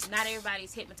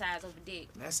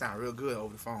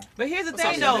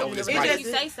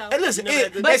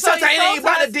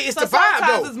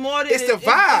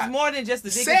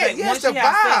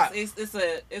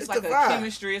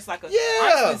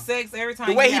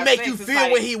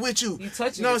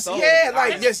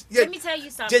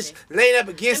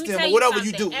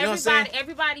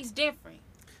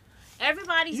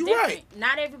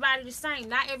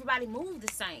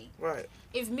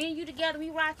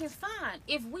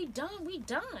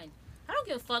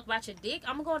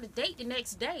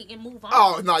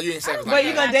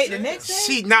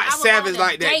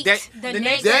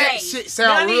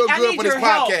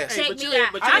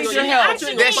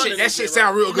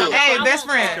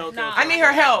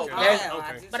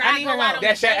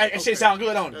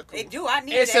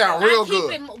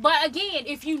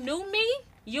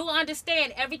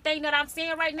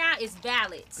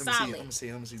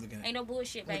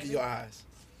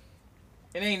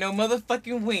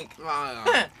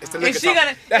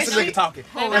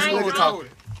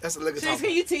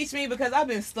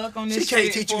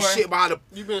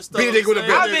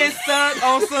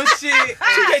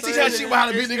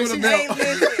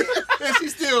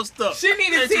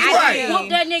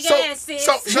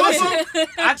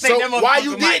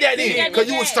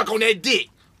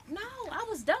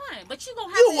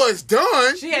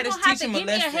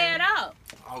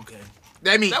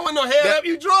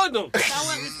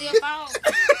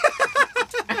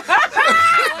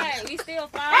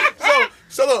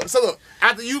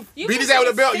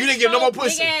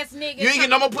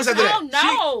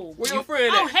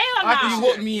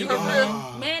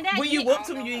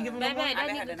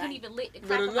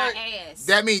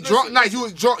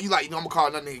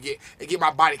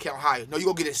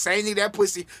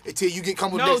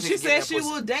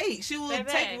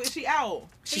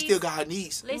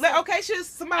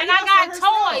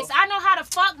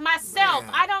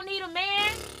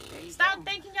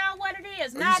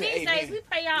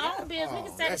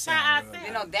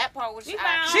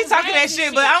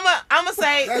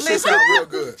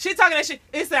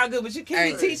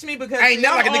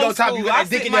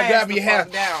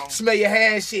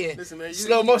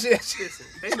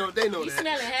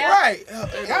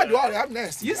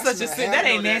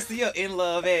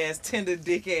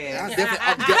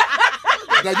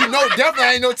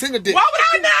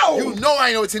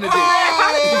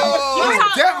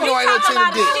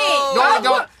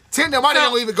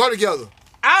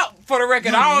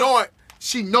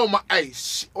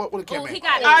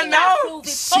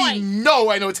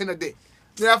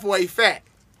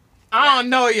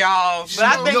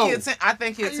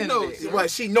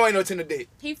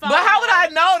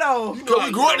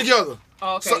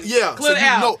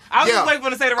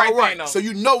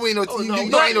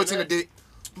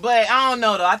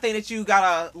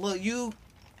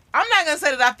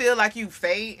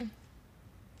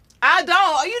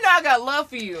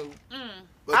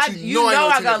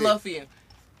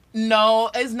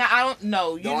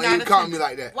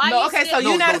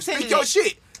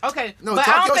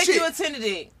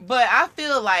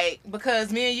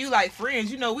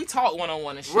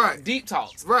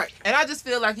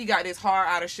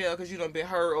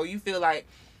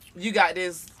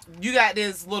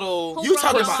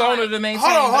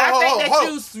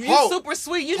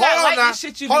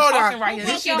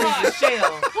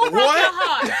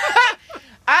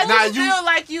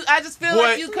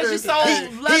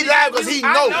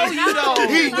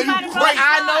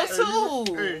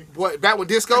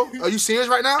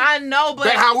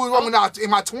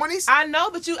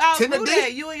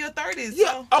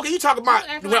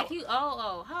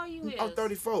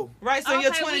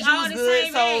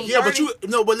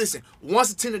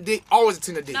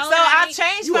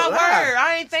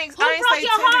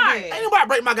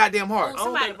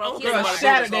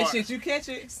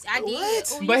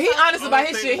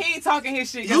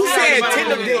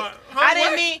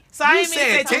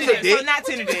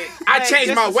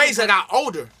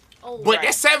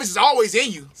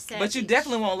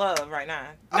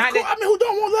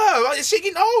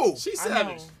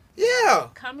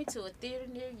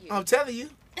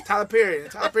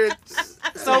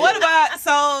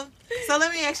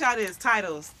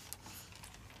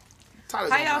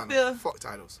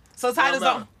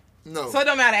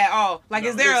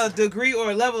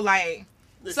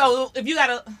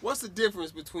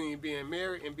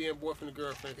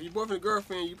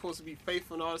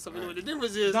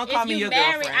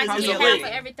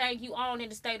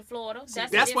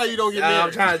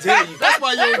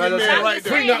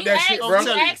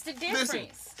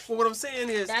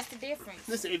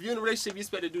 you're in a relationship, you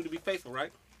expect the dude to be faithful,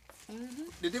 right?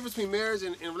 The difference between marriage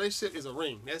and relationship is a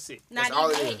ring. That's it. Not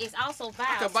all even it that, is. it's also vows.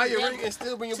 I can buy To your death- ring and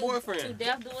still bring your To boyfriend.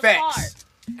 death do us part. Facts.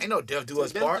 Ain't no death do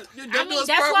us part. I mean,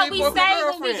 that's what we say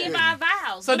when we give our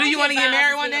vows. So do you want to get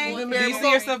married one You day? been Do married you see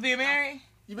before? yourself being married?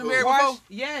 You been married before?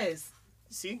 Yes.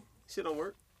 See? Shit don't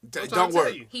work. Don't I'm trying to tell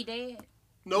work. you. He dead.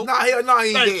 Nope. Nah, hell no, he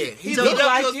ain't Thank you. dead. He He look don't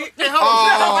like look it. Hey, hold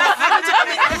on.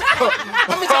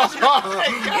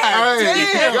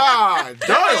 Hey, God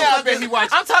damn. I bet he watching.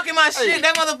 I'm talking my shit.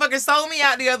 That motherfucker sold me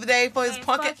out the other day for his Man,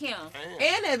 punk fuck him.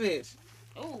 and that bitch.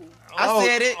 Ooh. I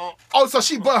said it. Oh, so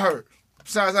she butthurt.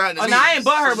 Sounds like Oh, no, I ain't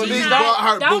butthurt, but She bitch,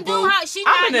 butthurt, Don't boo-boo. do her. She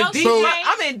I'm not in no a deep. shit.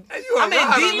 I'm in You deep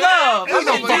a love. You I'm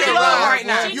know in deep fucking love lie, right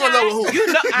now. boy. You in love with who? You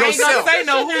know, I ain't Yourself. gonna say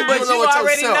no who, but in love you with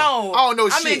already yourself. know. I don't know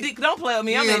I'm in shit. deep. Don't play with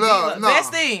me. I'm You in in deep love. love. No.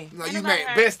 Bestie. No, you Ain't made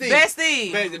nobody bestie.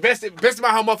 Bestie. Bestie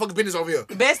about her motherfucking business over here.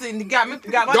 Bestie got my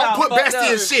Don't dog put fucked bestie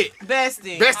in up. shit.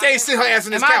 Bestie. Bestie ain't sit her ass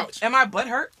on this couch. Am I butt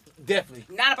hurt? Definitely.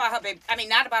 Not about her baby. I mean,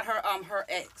 not about her her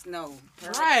ex. No.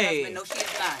 Her Right. ex-husband. No, she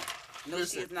is not. No, she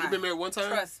Listen, is not. you been married one time?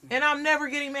 Trust me. And I'm never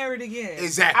getting married again.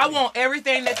 Exactly. I want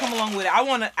everything that come along with it.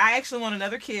 I actually want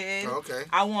another kid. Okay.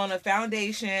 I want a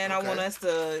foundation. I Okay. want us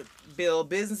to build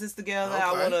businesses together. I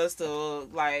Okay. want us to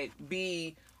like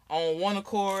be on one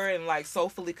accord and like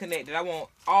soulfully connected. I want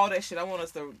all that shit. I want us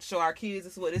to show our kids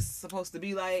this is what it's supposed to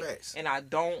be like. Facts. And I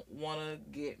don't want to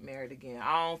get married again.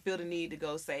 I don't feel the need to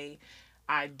go say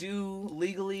I do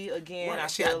legally again. Well, I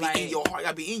shit feel gotta be like, in your heart.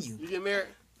 Gotta be in you. You get married?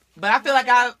 but I feel like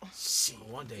Shit,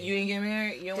 one day. you ain't get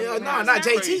married. You don't Hell want nah, to not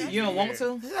get married. JT. You don't want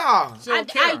to. Nah. She don't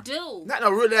care. I do. Not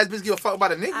no real ass bitch give a fuck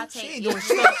about a I'll nigga. take She ain't it. doing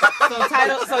shit.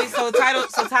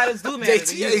 So titles do matter. to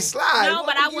JT you. ain't slide. No,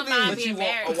 but I wouldn't mind But you being want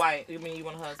married. a wife. You mean you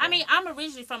want a husband? I mean, I'm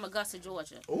originally from Augusta,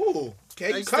 Georgia. Ooh,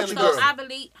 okay, They you stand country in So girl. I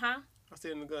believe, huh? I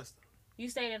stayed in Augusta. You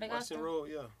stayed in Augusta? Washington Road,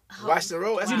 yeah. Washington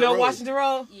Road. That's you a know road. Washington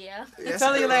Road? Yeah. That's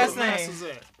Tell a your road. last Where the name. Masters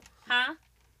at? Huh?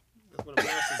 That's where the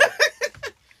Masters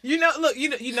at. You know, look,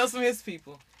 you know some of his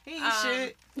people. He ain't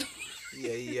shit.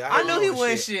 Yeah. I heard knew you he wasn't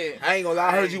wasn't shit. I ain't gonna lie.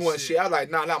 I heard you ain't wasn't shit. shit. I was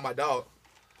like, nah, not my dog.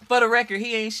 For the record,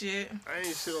 he ain't shit. I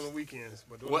ain't shit on the weekends,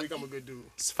 but the What? week I'm a good dude.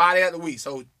 It's Friday of the week,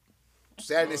 so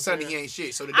Saturday and Sunday he ain't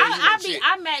shit. So the day he ain't shit.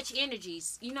 I match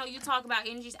energies. You know, you talk about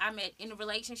energies. I met in a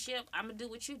relationship. I'm gonna do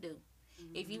what you do.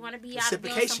 If you want to be out and be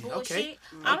on some Reciprocation, bullshit, okay.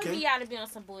 I'm Okay. gonna be out and be on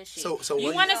some bullshit. So you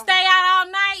when want to you- stay out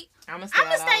all night? I'm gonna I'm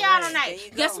gonna stay out all There night.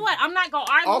 you Guess go. what? I'm not gonna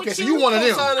argue Okay, with so you. you one of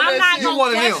them. I'm not You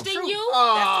one gonna of them. question you.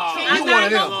 Oh, You I'm one not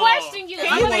of them. gonna question you. I'm you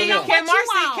gonna one of know them. what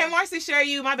you Can want. Marcy share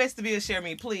you? My best to be a share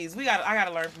me, please. I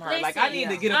gotta learn from her. Like I Listen, need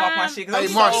to get up off my shit. 'Cause Hey,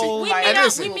 I'm Marcy. so, We like, meet up.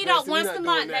 listen. We meet up We're once not a doing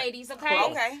month, that. ladies. Okay.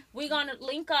 Okay. We're gonna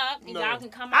link up and No. y'all can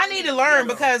come out. I need to learn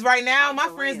No. because right now my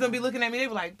For friends real. gonna be looking at me. They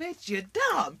be like, "Bitch, you're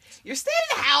dumb. You're staying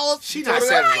in the house. She not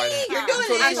savage like that. You're Huh. doing So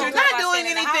this. that's You're what not I'm doing saying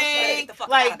in the house. anything. Get the fuck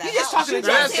out Like of that you just house. talking to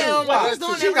That's him. true. Like That's he's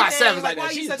doing true. She not everything. savage like that.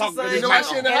 why She you such talking a to son? his You know why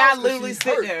she in the And house? I 'Cause literally she's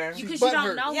sit hurt. there. Because you Butt don't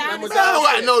hurt. know Yeah, I him. understand. No,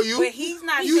 I know you. But he's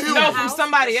not. You in the know No, from from house,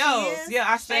 somebody but she else. is.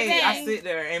 Yeah, I stay. Baby. I sit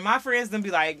there, and my friends gonna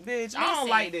be like, "Bitch, I don't Listen.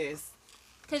 like this."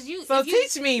 Cause you. So if you,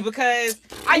 teach me because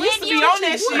I when used to be you- on that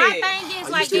My shit. thing is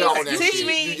You like still this. on that Teach shit.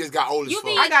 me. You just got old as You fuck.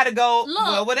 be- I gotta go. Look,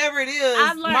 well, whatever it is,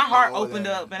 I've learned- my heart Oh, opened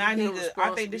whatever. up, and I need to.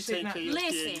 I think this shit. Not, You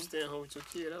Listen. stay home with your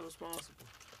kid. That's responsible.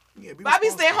 Yeah, but I be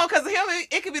staying home because of him.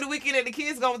 It could be the weekend that the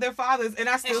kids go with their fathers, and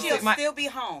I And still she'll sit my. still be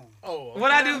home. Oh,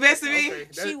 What I do best to me. Okay,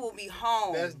 She will be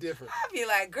home. that's different. I'll be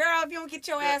like, girl, if you don't get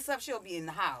your ass up, she'll be in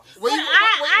the house. Where you,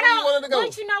 But where I you wanted to go? don't.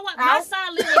 But you know what? My House?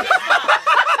 son lives with his father,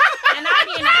 and I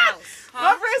be in the house.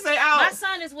 My friends say My out.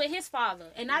 son is with his father,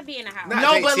 and I be in the house. Not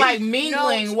No, JT. but like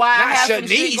mingling while I Not have some Shanice.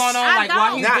 shit going on, I like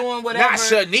while he's Not, doing whatever. not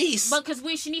Shanice. But because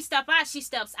when Shanice step out, she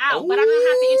steps out. But I don't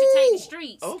have to entertain the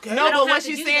streets. Okay. I No, don't but have what to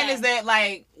she's do saying that. is that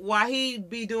like while he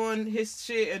be doing his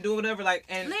shit and do whatever, like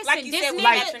and Listen, like you this said, nigga,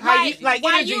 like how you like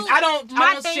while energy. you- I don't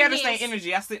my thing share the same is-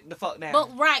 energy. I sit the fuck down.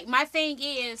 But right, my thing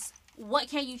is, what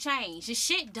can you change? The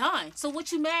shit done. So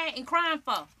what you mad and crying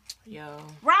for? Yo,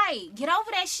 Right, get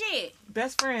over that shit.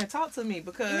 best friend, talk to me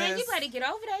because Man, you better get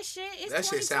over that shit. It's That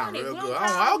shit sound 2020. real We good.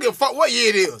 don't I don't give a fuck what year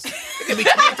it is. It can be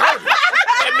 2030.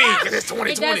 That means because it's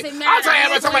 2020. doesn't I'm matter. telling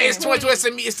you, It's everybody it's 2020.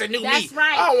 2020. It's the new That's me.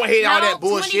 right. I don't want to hear all No, that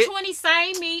bullshit. 2020,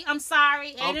 same me. I'm sorry.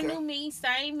 Ain't a Okay. new me.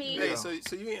 Same me. Hey, so you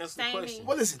ain't answered the Same question. me.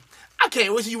 Well, listen, I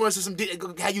can't wait till you want to see some dick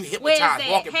how you Where's hypnotized that?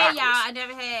 walking Hey, backwards. y'all, I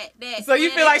never had that. so you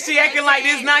feel like she acting like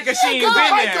this not because she ain't Go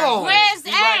been right there. on. Where's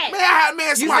Man, that? I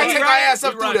had somebody say take he our right? ass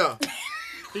up He through right. there.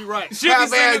 He right. She be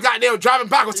Have man sitting, goddamn driving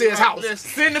backwards to his house. Listen,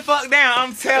 sitting the fuck down.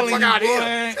 I'm telling Fuck you, out of here. boy.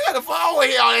 Yeah, the fuck, I want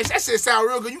to hear all that. That shit sound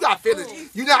real good. You got feelings.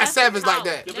 You not That's savage the like talk.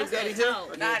 that. Your That's big daddy the here? talk.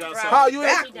 Or you Not down right. south? How you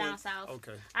Especially at? down south.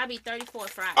 Okay. I be 34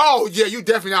 Friday. Oh yeah, you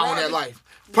definitely not on that life.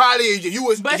 Probably if you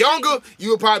was But younger, you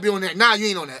would probably be on that. Nah, you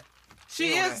ain't on that. She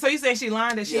You know is. that. So you saying she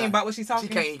lying that she Yeah. ain't about what she's She talking?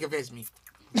 can't even convince me.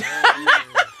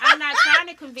 I'm not trying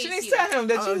to convince She needs you. to tell him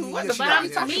that you. yeah, What the she But not, fuck I'm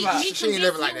you talking me about? She ain't convince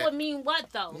never you like that. would mean what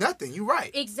though? Nothing. You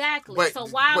right. Exactly. But- So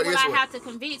why but would guess I what? have to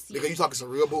convince you? Because you talking some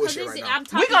real bullshit right now. I'm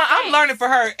talking I'm facts. learning for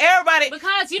her. Everybody.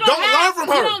 Because you don't Don't have, learn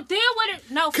from her. You don't deal with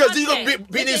it. No, Because fuck you gonna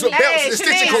that. be Look niggas at with me. belts and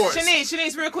extension cords.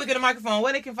 Shanice, real quick in the microphone.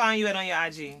 Where they can find you at on your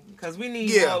IG? Because we need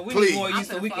Yeah, more. We please. need more I'm you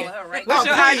so we follow can. her right What's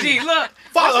now. your please. IG? Look.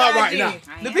 Follow what's her your right IG?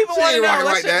 now. The people She want to ain't know rocking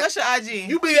what's like your IG.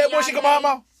 You be that bullshit, come on,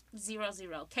 mom.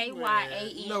 00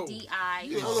 KYANDI.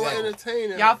 You don't want to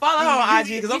entertain her. Y'all follow her on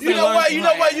IG because I'm You know what? You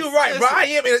know what? You right, bro. I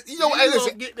am. You know what? Hey, You gonna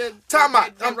listen. get that, Time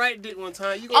out. that I'm- right dick one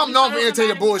time. You gonna I'm be known for found entertaining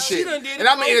somebody- bullshit, She done did it and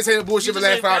I'm before. entertaining bullshit You for just the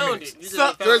last ain't 5 found minutes. it. You just So,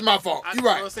 ain't found there's it. my fault. You know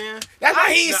what I'm right. saying? That's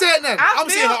why he ain't said nothing. I'm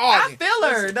seeing her I arguing. feel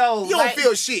her though. You don't Like,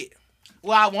 feel shit.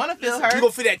 Well, I want to feel her. You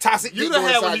gonna feel that toxic You dick done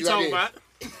going had what inside you you talking like about.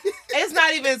 It's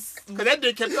not even. Because that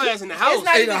dick kept your ass in the house. It's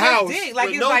not in even the just house dick. Like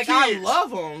with it's no like I kids.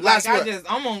 love him. Last Like I what? just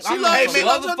I'm on. She I'm loves Hey, on man, her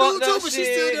love dude fucked too, up but she still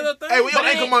shit. did her thing. Hey, where your But it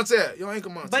ankle ain't- months at? Your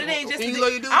ankle months. But it ain't just. And the you know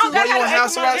dick. you do I don't too. got You on no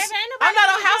house ankle arrest? money. I'm not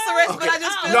on house arrest, but I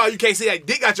just feel. No, you can't say that.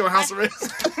 Dick got your house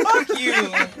arrest. Fuck you.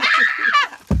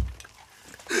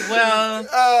 Well,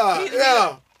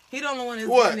 Yeah. he don't know when it's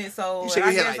What? in it, so You I shake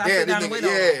your guess head like, I sit damn, down this and wait nigga,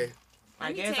 on yeah. him. I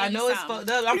Let me guess tell I you know it's something. fucked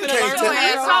up. I'm You finna can't learn tell from me. her.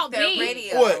 Ass talk off that big.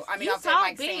 radio. What? I mean, You off that talk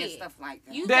like saying big. stuff like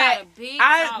that. You That got a big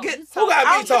I talk. get- You Who got talk-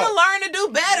 I'm big talk? gonna learn to do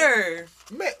better.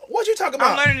 Man, what you talking I'm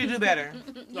about? learning to do better.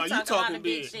 No, you talk a lot talking of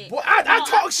big big. shit. Boy, I No,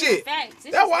 talk I'm shit. facts.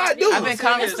 This That's is what I what do. it is. I've been There's a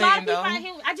lot of conversating people though. out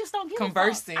here. I just don't give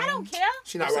Conversing. a fuck. I don't care.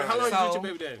 She not So right. how long you So- with your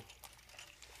baby daddy?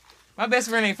 My best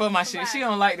friend ain't for my shit. She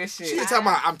don't like this She shit. just talking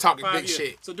about I'm talking 5 big years.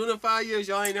 shit. So during 5 years,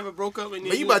 y'all ain't never broke up. And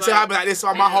Man, you better tell her I've been like this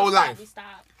all my whole life. We stopped.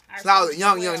 Since I was a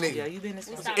young Yeah, nigga. you been this.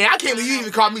 stopped. And I can't believe you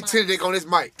even called me tender dick on this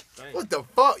mic. What the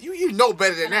fuck? You know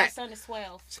better than And our that. son is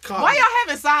 12. She called Why me. y'all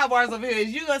having sidebars over here? Is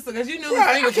you gonna because you knew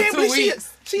Right, single I can't for 2 believe she- weeks.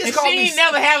 she just and called she me- ain't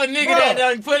never have a nigga Bro. that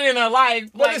done put in her life.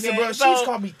 But like listen, that. bro, she So- just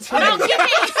called me Don't tender. give me.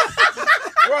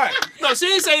 Right. No, she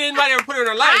didn't say anybody ever put her in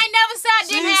her life. I never said I She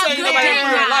didn't didn't have say good nobody ever put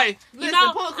her in her dick. life. You Listen,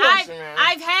 know, pull a question, man.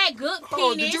 I've had good Hold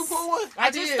on, penis. did you pull one?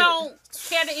 I just did. don't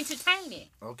care to entertain it.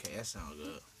 Okay, that sounds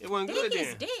good. It wasn't good Dick is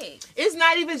then. dick. It's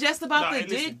not even just about Nah, the hey,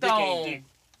 listen, dick ain't though. dick.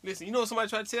 Listen, you know what somebody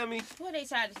tried to tell me? What they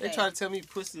tried to say? They tried to tell me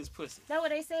pussy is pussy. Is that what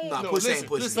they said? Nah, No, pussy listen, ain't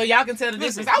pussy. listen. So y'all can tell the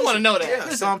Listen, difference. I want to know that. Yeah,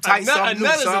 some tight, some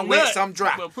loose, some wet, some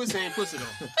dry. But pussy ain't pussy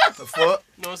though. The fuck? You know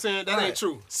what I'm saying? That Right. ain't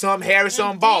true. Some hairy,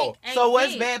 some And bald. dick So ain't what's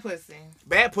dick. bad pussy?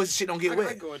 Bad pussy shit don't get I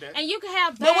wet. go with that. And you can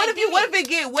have bad But what if dick. it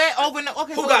get wet over?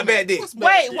 Okay, Who so got wait a bad dick? What's bad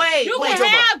Wait, dick? wait, You wait. can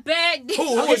have bad dick.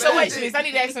 Who Okay, is so bad wait, dick? Shanice, I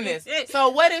need to ask them this. So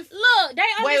what if? Look, they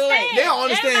understand. Wait, wait. They don't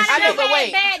understand Everybody shit. I know, but had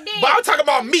wait. bad dick. But I'm talking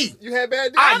about me. You had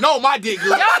bad dick? I know my dick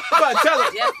good. But tell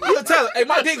her. You tell her. Hey,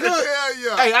 my dick good. Hell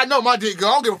yeah. Hey, I know my dick good.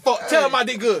 I don't give a fuck. Tell her my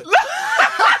dick good.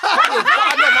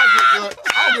 I know my dick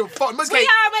good. I don't give a fuck. Miss We Kate,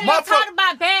 already done motherfucker. talked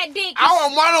about bad dick. I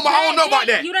don't know about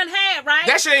that. You done had, right?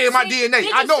 That shit ain't in my See- DNA.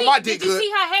 did I you know see- my dick Did you good.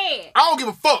 see her head? I don't give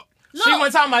a fuck. Look, She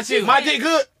wasn't talking about you. My dick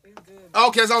good?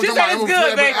 Okay, so I'm She talking said about it's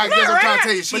good, baby. I guess I'm trying to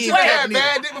tell you. But She you ain't had capping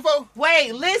bad either. dick before?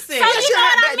 Wait, listen. So you know shit had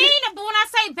what I bad dick. mean? But when I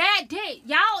say bad dick,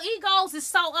 y'all egos is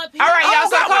so up here. All right, y'all.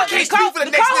 So Oh, God, can't speak for the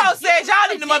the next co-host said y'all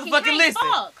need to Dick and motherfucking can't listen.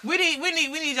 fuck. We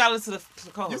need y'all to listen to the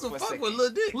You co-host can for a fuck second. with a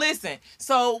little dick. Listen.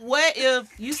 So what if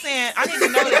you saying I need to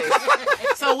know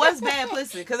this? So what's bad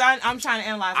pussy? Because I'm trying to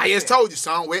analyze. I this just shit. told you,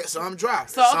 some wet, some dry.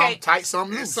 So, okay. Some tight, some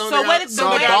loose. Some So what if the Some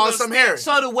wet? bald, some hairy.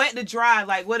 So the wet, the dry.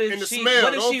 Like what if And the she? smell.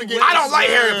 What if Don't she? forget wet- I don't like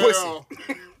hairy smell.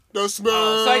 The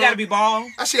smell. So it got to be ball.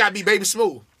 That shit gotta be baby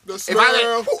smooth. The If I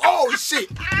smell. let, oh shit,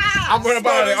 I'm running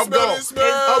by it. I'm gone.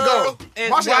 I'm gone.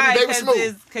 My shit gotta be baby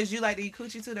smooth. Because you like to eat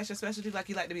coochie too. That's your specialty. Like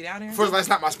you like to be down there. First of all, that's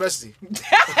not my specialty.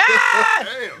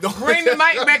 Damn. Don't Bring the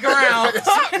mic back around. Ray,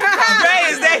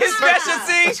 is that his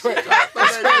specialty?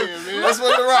 That's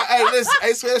what the around. Hey, listen.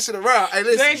 Hey, swear that shit around. Hey, That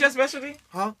ain't listen. your specialty.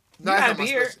 Huh? You No, got that's a not my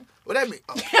beard. specialty. What that mean?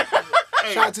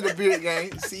 Oh. Shout out to the beard gang,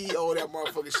 CEO of that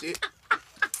motherfucking shit.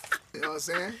 You know what I'm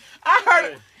saying? I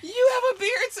heard you have a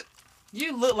beard.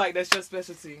 You look like that's your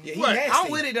specialty. Yeah, he What? nasty. I'm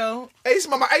with it though. Hey, it's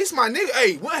my nigga.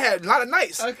 Hey, we had a lot of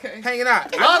nights. Okay. Hanging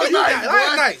out. Lot of You nights, got- lot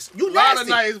boy. of nights. You Lot nasty. of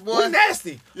nights, boy. You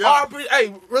nasty. Yeah.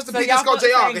 Hey, rest in So peace, y'all Disco fuck the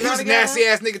JR. same He girl was a together? nasty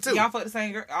ass nigga too. Y'all fuck the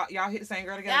same girl. Y'all hit the same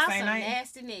girl together Y'all the same some night.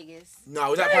 nasty niggas.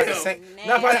 No, it's not probably the same. Nasty.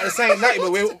 Not probably the same night,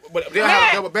 but they'll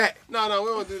have a double back. No, we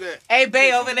won't do that. Hey,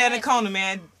 Bay over there in the corner,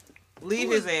 man.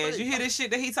 Leave his ass. You hear this shit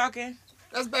that he talking?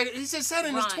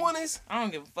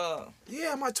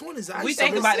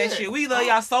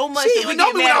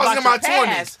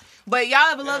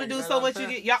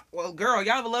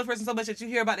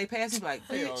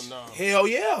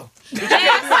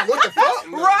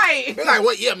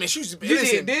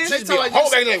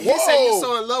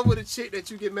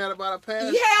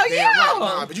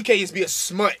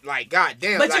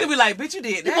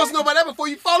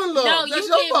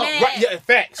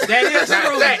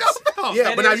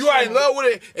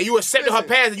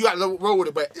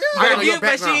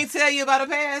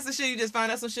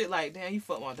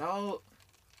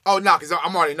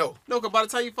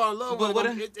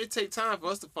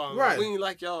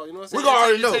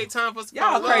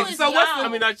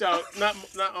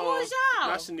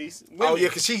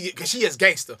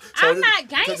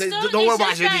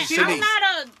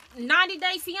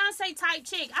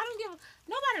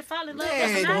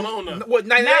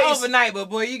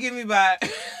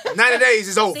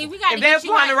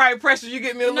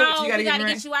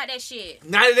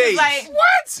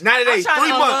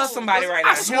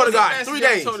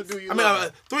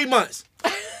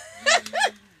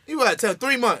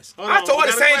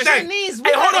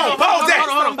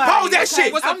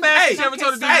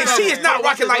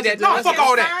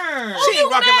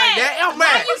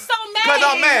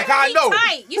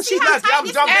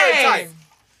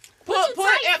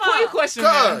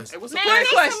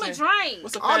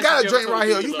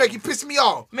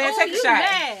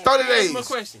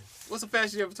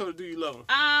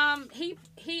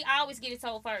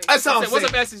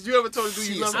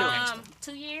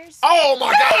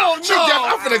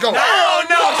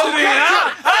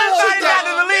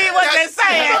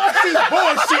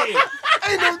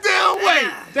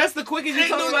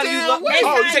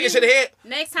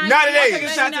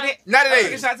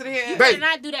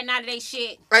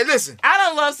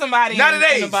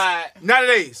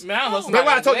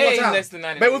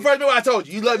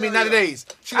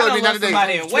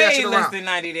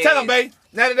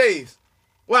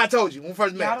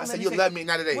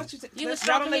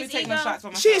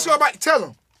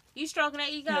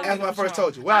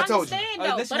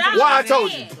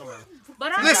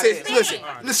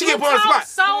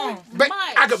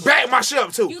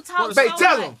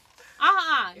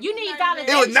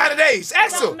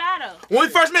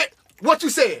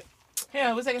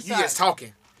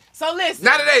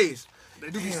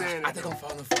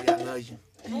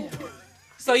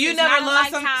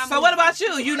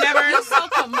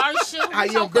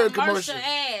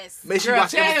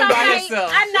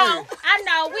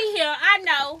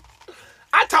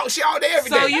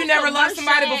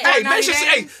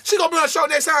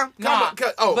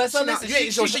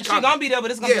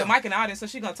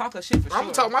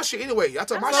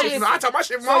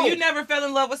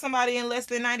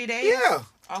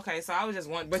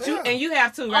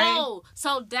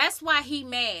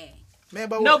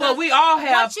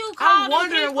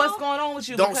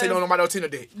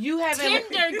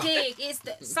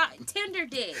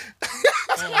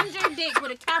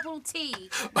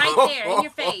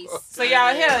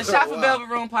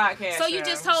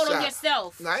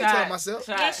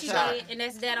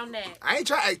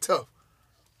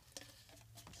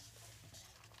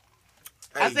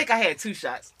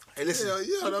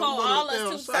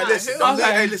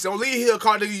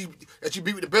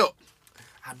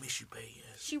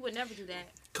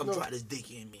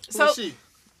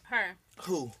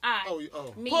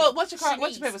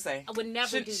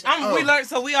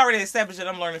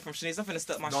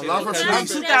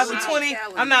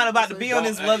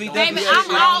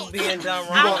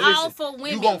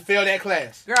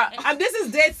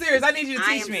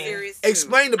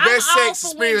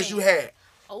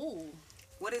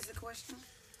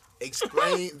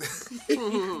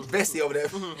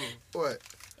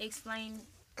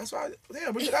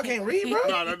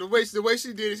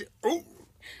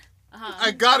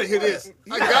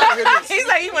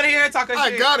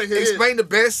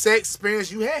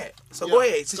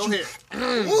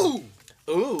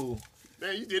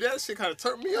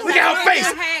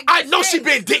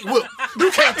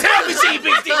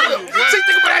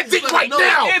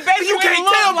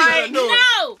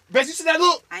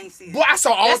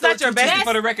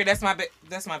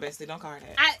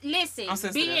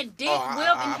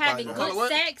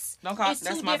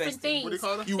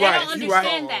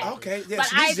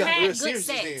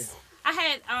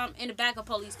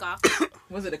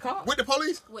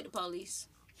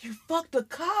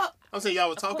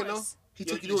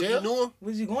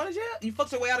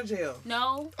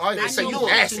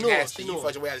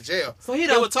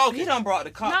 He done brought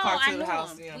the car to I the knew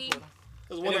house. him. Yeah, We- put him.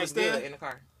 one And it night was good stand? in the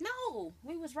car. No,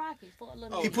 we was rocking for a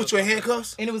little Oh, He bit. put you in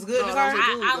handcuffs? And it was good in the No, car? that was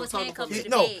a- I Don't was talk handcuffed about to the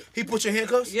No, bed. he put you in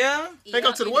handcuffs? Yeah.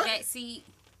 Handcuffed to the what? In the back seat.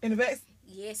 In the back.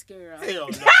 Yes, girl. Hell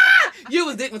no. You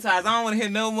was dickmatized. I don't want to hear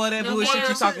no more of that No bullshit more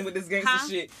you of talking that with this gangster Huh?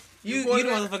 shit. You more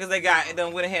the of that? motherfuckers they got and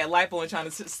done went and had lipo and trying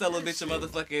to sell a bitch a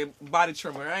motherfucking body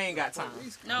trimmer. I ain't got time.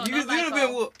 No, You no could have lipo.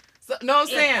 been whooped. So, no, I'm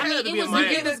saying. I mean, had to it be a was, man.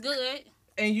 it was good.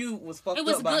 And you was fucked It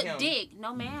was up by good him. dick.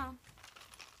 No, ma'am.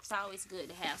 It's always good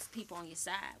to have people on your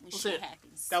side when What's shit that?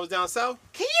 happens. That was down south?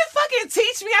 Can you fucking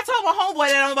teach me? I told my homeboy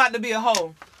that I'm about to be a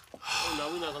hoe. Oh, no,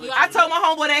 we're not gonna You let I you told do my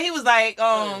homeboy that. He was like,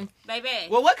 Baby,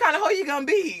 well, what kind of hoe you gonna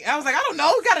be? I was like, I don't know.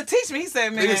 You gotta teach me. He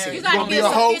said, man, Listen, you gonna gotta be be a a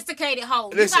hoe? sophisticated hoe.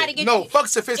 You Listen, gotta get no, you- fuck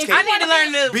sophisticated. I need to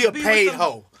learn to Be a with paid some-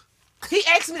 hoe. He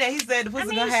asked me that. He said the pussy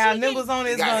mean, gonna have she nipples on it.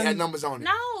 You It's gotta gonna have numbers on it.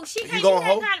 No, she You can't gonna do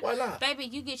hoe? that kind of- Why not? Baby,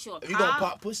 you get you a If you gonna car,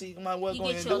 pop pussy, you might as well you go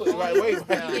get and you a do it the right way.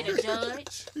 you get a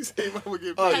judge. He said, "Mama,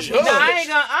 get Oh, paid." judge. No, I ain't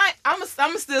gonna.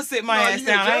 I'ma still sit my No, ass you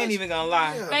down. get I ain't judged. even gonna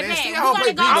lie. Yeah, Baby, man, see, we're I don't gonna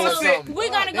play bingo or go something. to we're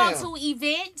gonna God go to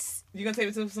events. You gonna take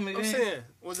me to some I'm events? saying,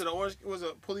 was it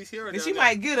a police here or And down she there?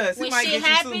 might get us. He When might shit get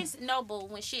you happens, no, but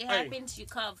when shit happens, you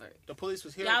covered. The police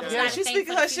was here. Y'all or was down Yeah, like- there? she's Think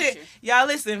speaking for her the shit. future. Y'all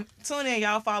listen, tune in.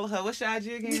 Y'all follow her. What's your IG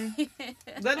again?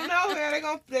 Let them know. Man.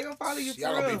 They gonna follow you. Y'all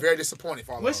for gonna be real. very disappointed.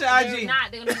 Follow What's her. your They're IG?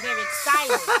 not. They're gonna be very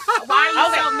excited. Why are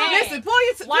you so mad? Listen, pull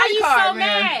your Why credit you card, so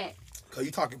man. mad? Cause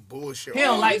you talking bullshit. He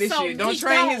don't like He's this so- shit. Don't he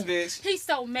train don't. his bitch. He's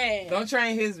so mad. Don't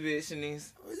train his bitch,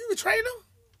 Shanice. You can train them.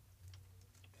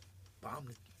 Bomb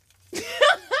the-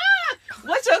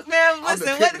 What your man? I'm Listen,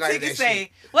 the what the kryptonite of ticket that say? shit.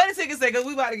 What the ticket say? Cause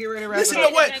we about to get ready to wrap Listen, it you up.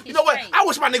 know what? Jack You know what? is I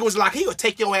wish my nigga was like, he would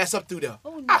take your ass up through there.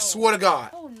 Oh, no. I swear to God.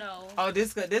 Oh no. Oh,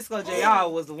 Disco JR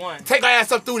was the one. Take her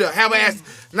ass up through there. Have her ass.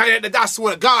 I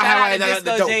swear to God, have her Shout out ass to at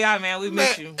the Disco door. JR, man. We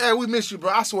miss you. Yeah, we miss you, bro.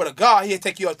 I swear to God, he'll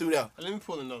take you up through there. Let me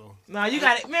pull another one. No, you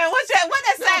got it, man. What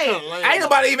that say? Ain't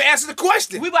nobody even answer the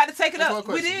question. We about to take it That's up.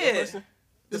 one We question. One did. question.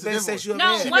 The This is best a sex you different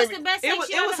ever No, had. what's the best It sex was,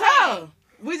 you it ever was had? her.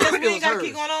 We just It we ain't was gotta hers.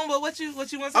 keep going on. But what you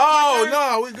want? Oh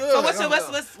no, we good. So what's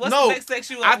the no. best sex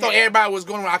you ever I thought had? everybody was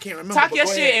going around. I can't remember. Talk but your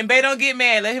go shit ahead. and Bay don't get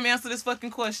mad. Let him answer this fucking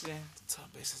question.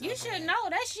 You should know.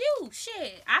 That's you.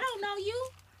 Shit. I don't know you.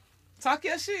 Talk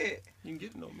your shit. You can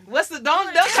get to know me. What's the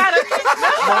don't try to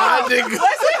My nigga.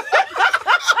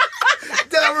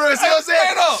 Tell her, see what I'm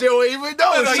saying? She don't even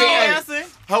know. So She you ain't. answer.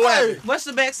 However, What's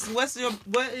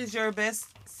what is your best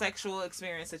sexual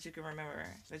experience that you can remember,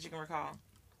 that you can recall?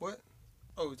 What?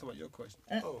 Oh, we're talking about your question.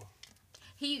 Oh.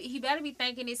 He better be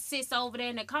thinking it sits over there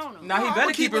in the corner. No, No, he I'ma better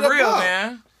keep keep it it a real, buck.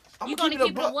 man. I'm You gonna gonna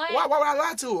keep it keep a it what? Why would I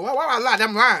lie to her? Why would I lie?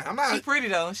 I'm lying. I'm She not. pretty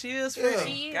though. She is pretty. Yeah.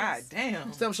 She is. God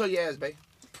damn. Let me show your ass, babe.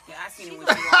 Yeah, I seen it when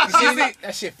she walked. You see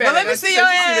that shit fat? But let me see your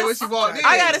When ass. she walked in.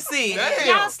 I gotta see. Damn.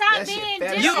 Y'all stop That shit being fat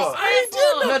as disrespectful. fuck. I ain't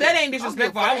doing No, that ain't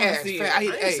disrespectful. I want to see Fat. it. I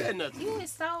ain't Hey, said nothing. You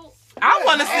is so. I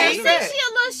want to Yeah, see. She fat. a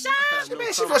little shy.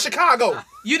 man, she from Chicago.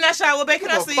 You not shy? Well, babe, can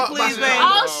I Give a see, fuck please, about babe?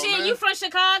 Oh Oh, shit, man. you from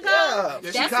Chicago? Yeah,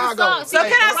 That's Chicago. what's up. So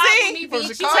can I rock with see? me, From bitch.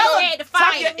 You Chicago? tell her to Talk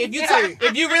fight. your,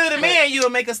 if you really the man, you'll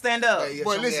make us stand up. Hey, yeah,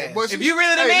 Boy, show me listen. that. Boy, If you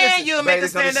really the man, you'll make Baby,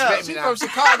 us don't stand up. disrespect me She now. from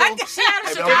Chicago. She out of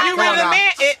Hey, If don't Chicago. you really the now.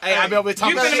 man, Hey, I be over here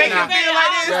talking you about finna shit make me now. feel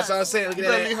like this. That's what I'm saying. Look You at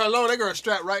better that. leave her alone. That girl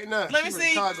strapped right now. Let me She from see.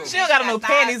 Chicago. She don't got no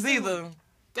panties either.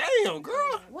 Damn, girl.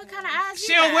 What kind of eyes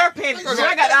She you don't got? wear panties. Look Girl,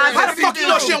 I at got that. eyes. How that the fuck see you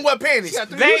know through. she don't wear panties? got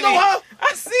three- Do you know her?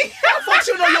 I see. How the fuck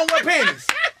you know you don't wear panties?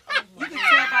 You can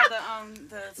tell by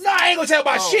the No, I ain't gonna tell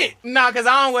about shit. Nah, cause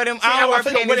I don't wear them. See, I don't wear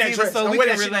finna wear panties that either, dress. so Don't we wear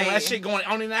can that shit. relate. That shit going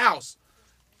on in the house.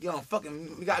 You don't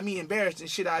fucking you got me embarrassed and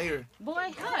shit out here. Boy,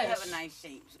 You have hush. a nice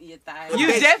shape. Your thighs. You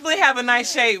Bitch. definitely have a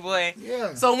nice shape, boy.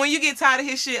 Yeah. So when you get tired of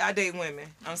his shit, I date women.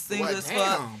 I'm single What? as Damn.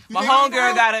 fuck. You My think I'm homegirl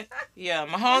wrong? got a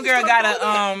my homegirl got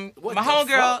a What my the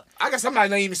homegirl. fuck? I got somebody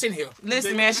not even sitting here.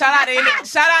 Listen, man, shout out to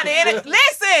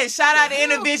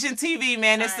Intervision TV,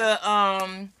 man. It's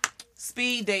a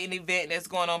speed dating event that's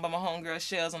going on by my homegirl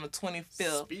Shells on the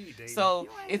 25th. Speed dating. So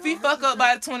if he fuck up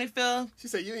by the 25th, She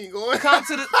said you ain't going. come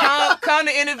to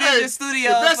Intervision Hey, Studio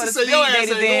the best for the is say speed your ass dating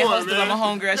ain't event going, hosted by my man.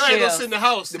 homegirl You ain't gonna Shells. sit in the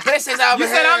house. The best sex I ever You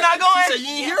had. said I'm not She going? said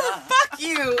you ain't here. Fuck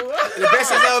you. The best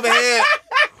sex I ever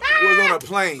had was on a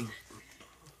plane.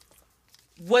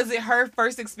 Was it her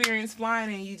first experience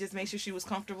flying and you just made sure she was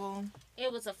comfortable?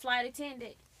 It was a flight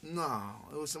attendant. No,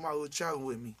 it was somebody who was traveling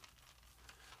with me.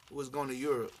 Who was going to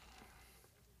Europe.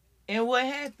 And what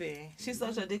happened? She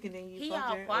sucked your dick and then you He fucked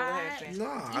all her? Or quiet. what happened?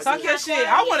 Nah, Talk your shit.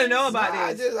 I want to know about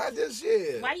this. I just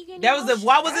shit. Why you getting That was the.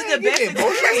 Why was I it ain't the best getting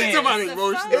emotional. experience? Somebody It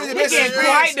emotional. It was the He best getting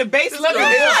experience. quite the base level.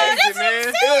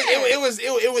 It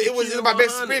was my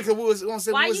best experience because we was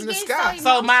Why in you the getting sky.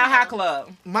 So Mile High Club.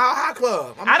 Mile High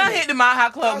Club. I done hit the Mile High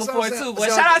Club That's what before I'm saying. too, but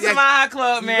So, shout out yeah, to Mile High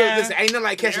Club, man. Listen, ain't nothing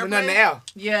like catching nothing in the air.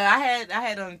 Yeah, I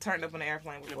had them turned up on the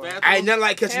airplane before. Ain't nothing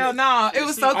like catching Hell no, it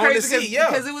was so On the crazy seat, yeah.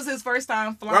 because it was his first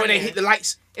time flying. Right when they hit the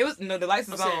lights. It was no, the lights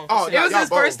was on. Oh, it was y'all his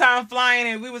bold. first time flying,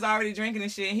 and we was already drinking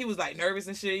and shit. And he was like nervous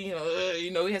and shit.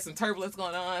 You know, he had some turbulence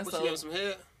going on. What, So you give him some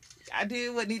head? I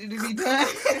did what needed to be done.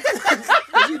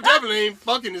 Cause you definitely ain't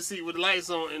fucking the seat with the lights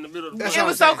on in the middle of the That's It what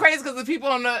was I'm so saying. crazy because the people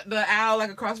on the aisle, like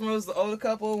across from us, was the older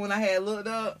couple. When I had looked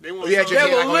up, They want Yeah, something. just-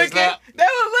 they were like on his looking. lap. They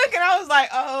were looking. I was like,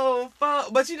 oh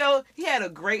fuck. But you know, he had a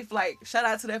great flight. Shout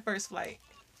out to that first flight.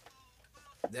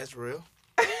 That's real.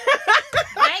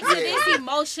 Back to this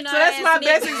emotional. So that's my ass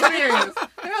best nigga. experience.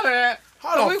 You know that.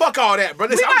 Hold on, fuck all that, bro.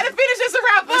 We Listen, about to finish this and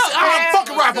wrap up. I'm man.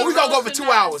 fucking rapper. We gonna go for 2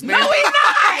 hours, man. No, we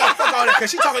not. Fuck all that, cause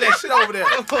she talking that shit over there.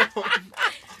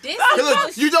 This Hey, look,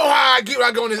 emotion- you know how I get when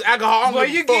I go on this alcohol. I'm Boy,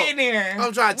 gonna you fuck. getting there.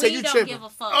 I'm trying to tell we you don't tripping. give a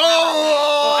fuck.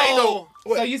 Oh, ain't no.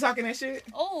 What? So you talking that shit?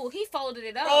 Oh, he folded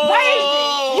it up.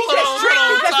 Oh, He just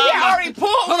tricked because he time out. already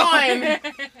pulled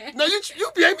one. No, you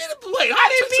beat me to play. I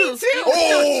didn't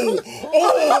mean to.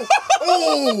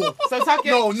 Oh. So talk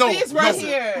your No, shit right no.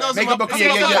 here. No, Make up a Okay,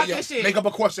 yeah. talk your shit. Make up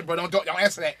a question, bro. Don't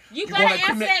answer that. You You better gonna answer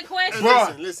commit- that question.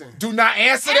 Bruh. Listen. Do not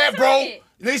answer that, Answer bro. it.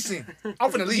 Listen,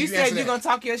 I'm finna leave. You You said answer you're that. gonna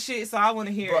talk your shit, so I want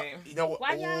to hear Bruh, it. you know what?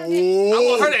 Why y'all I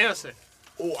want her to answer.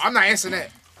 Oh, I'm not answering that.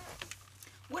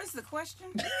 What is the question?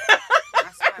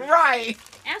 Right.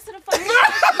 Answer the fucking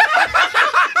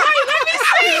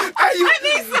Hey, you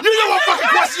know what fucking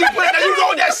question you put in there? You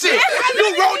wrote that shit.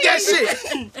 You wrote that shit.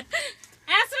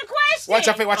 Answer the question. Watch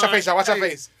your face. Watch your face, y'all. Watch your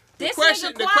face. This The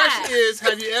nigga question quiet. is,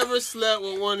 have you ever slept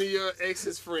with one of your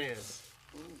ex's friends?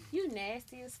 You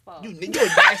nasty as fuck. You a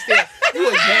nasty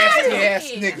ass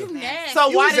nigga. You nasty. So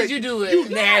why was did a- you do it? You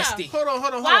nasty. Hold on.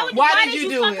 Why did did you you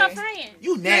do fuck it? her friend?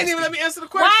 You You didn't nasty. even let me answer the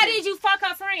question. Why did you fuck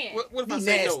her friend? What if You I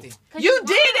say no? nasty. You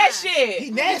did that He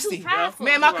shit. nasty. prideful.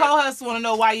 Man, my You're right. co-hosts want to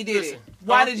know why you did Listen. it.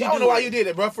 Why did I you don't do know why it? you did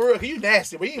it, bro. For real, 'cause you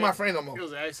nasty, but you ain't my friend no more. It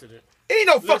was an accident. Ain't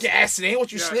no fucking Listen. accident.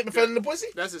 What you Yeah, slipping, yeah. fell in the pussy?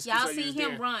 That's just Y'all see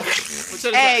him run.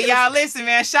 Hey, y'all, listen,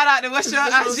 man. Shout out to what's your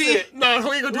IG? No,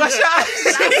 we ain't gonna do What's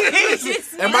that. your IG?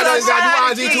 And my dog got Shout new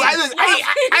out IG to too.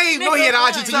 I ain't know he had an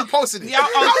IG till you posted it. Y'all,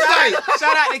 I was like,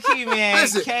 shout out to Key, man.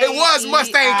 listen, it was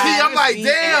Mustang Key. I'm like,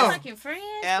 damn. Fucking friends,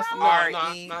 bro.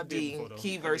 F-R-E-D. before, though.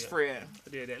 Key versus Fred. I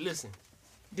did that. Listen.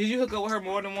 Did you hook up with her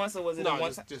more than once, or was it No,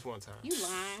 one time? just one time. You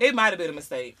lying. It might have been a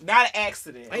mistake, not an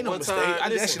accident. Ain't no One mistake. time, I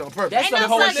did that listen. shit on purpose. That's Ain't the no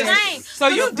whole such thing. thing. So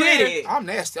you did it. I'm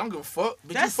nasty. I don't give a fuck.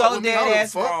 But That's you fuck so with me, I dead don't give a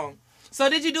ass fuck. wrong. So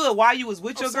did you do it while you was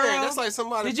with I'm your saying, girl? that's like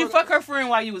somebody. Did you fuck her friend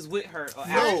while you was with her? Or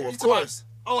after? No, of course.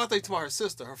 Oh, I thought you talking about her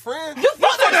sister. Her friend? You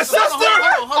fucked her Sister? hold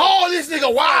on. Oh, this nigga,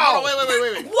 Hold wow. on,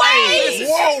 wait. Wait!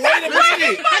 Whoa, wait a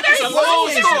minute. It's a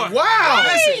long story. Wow.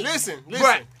 Listen.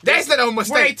 Bruh, that's not a Were they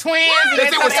mistake. twins?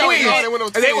 If they was twins, No, they went on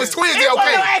if they was twins, they It wasn't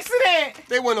no okay. accident.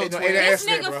 They went on Ain't no- twins. ain't no This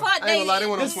accident, nigga bro. fucked I ain't gonna lie, they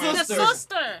went on The twins. the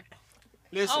sister.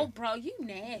 Listen. Oh, bro, you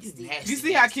nasty. You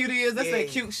see how cute he is? That's Yeah. that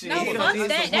cute shit. No, He fuck done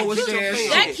did that. some That bullshit cute, ass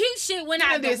shit. that cute shit went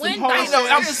out done the did some window.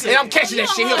 whole shit. I'm catching that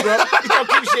shit here, bro. You don't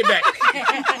keep shit back.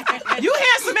 You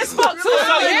handsome as fuck too,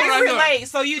 so you Yeah. can relate.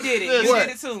 So you did it. You What?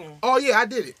 did it too. Oh, yeah, I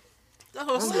did it. That's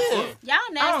what I'm saying. Y'all I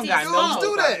don't nasty got as no Don't fuck. do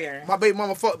hope that. out here. My baby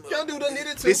mama fucked me. Y'all do that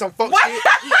needed to. Did some fuck What? shit.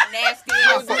 You nasty.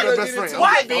 I ass. fucked her best friend.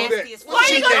 Why? Nasty as fuck. Why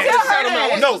you gonna nasty. tell her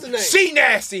that? What's the No, name? she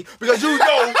nasty because you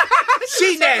know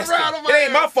she nasty. around on my It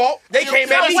ain't my ass. fault. They came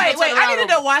So at me. wait, turn I around need to on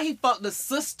know why he fucked the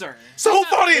sister. So who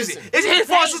fault is it? Is it his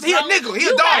fault? Since he a nigga. He a You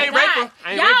dog. got ain't rape her. got.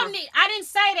 I ain't Y'all rape her. need. I didn't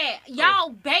say that. Y'all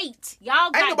bait.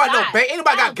 Y'all got. Ain't nobody no bait. Ain't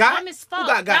nobody got got. Dumb as fuck. Who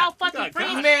got got? Y'all Who got fucking got?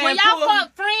 friends. Man, when y'all pull-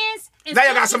 fuck friends. and Now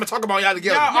y'all got sisters, something to talk about y'all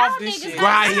together. Y'all Y'all off this niggas shit. got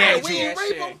Right, yeah, got. G. We ain't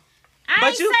rape them. I But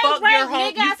ain't you say fuck rape, your home-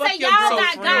 nigga. you I fuck say your y'all girl's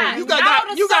got friend. got. You got Y'all got.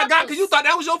 the You got got suckers. because you thought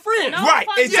that was your friend. No. Right,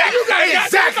 fuck exactly. You got got 'cause you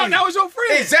Exactly. thought that was your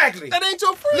friend. Exactly. That ain't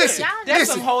your friend. Listen, Y'all That's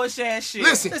listen, some hoish ass shit.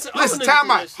 listen, Listen, listen. other Time niggas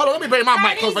do out. that Hold on, let me bring my How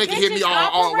mic close so they these can hear me bitches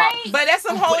all right. operate? But that's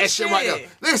some Put hoish that shit right there.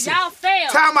 Listen, Y'all failed.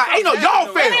 time out. Ain't no y'all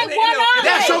That fail. ain't That's one up.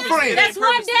 That's your friend. That's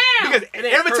one down. Because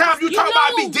every time you You talk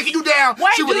about me lose. dicking you down,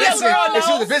 Wait, she would do your listen girl and she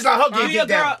know? was visiting her Do getting your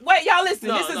dick down. girl? Wait, y'all listen.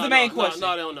 No, This is no, the main no, question.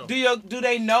 no, they don't know. Do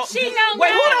they know? She know Wait,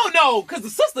 now. who don't know? Because the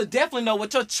sister definitely know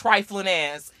what your trifling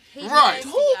ass. He Right. nasty,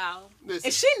 Who? y'all. Listen.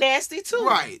 And she nasty too.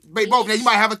 Right. Baby, both now you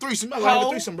might have a threesome. You might have a Hoe.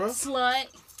 threesome, bro. Slut.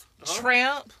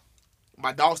 Tramp.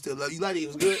 My dog still love you. Like it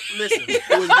was good. Listen. It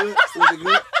was good. Was it good?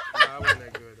 Nah, it wasn't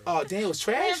that good. Oh, damn, it was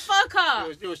Man, trash. fuck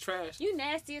her. It was trash. You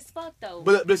nasty as fuck though.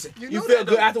 But listen, You you know felt that,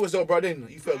 good though. afterwards, though, bro. Didn't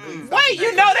you? You felt good. Wait,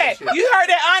 you know that? You heard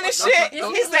that honest shit?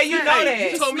 don't- He said you know Hey,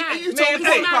 you that. told me. Smile. You Man, told me.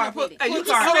 pull Hey, the card. Hold hey, you the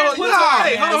just card. hold on. Pull the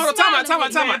Hey, card. hold on. Time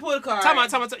Man, out. pull the card. Time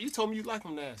out. You told me you like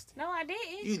them nasty. No, I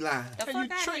didn't. You lying. The Hey, fuck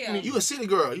you out tricked here. me. You a city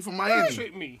girl. You from You Miami.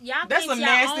 tricked me. Y'all That's came some to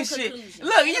your own nasty shit. conclusion.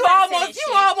 Look, you Anybody say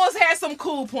that almost had some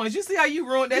cool points. You see how you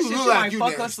ruined that You shit? look You like might you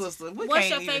fuck her nasty. sister. We What's can't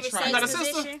your even favorite try. sex got a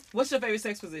sister? position? What's your favorite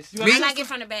sex position? Me? I like it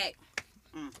from the back.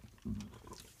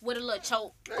 With a little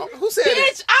choke. Who said that?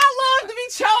 Bitch, I love to be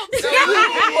choked.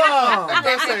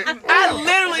 I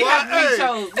literally have to be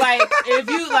choked. Like, if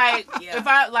you like, if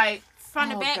I like, From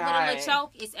the Oh, back with a God. little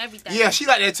choke, it's everything. Yeah, she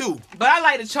like that too. but I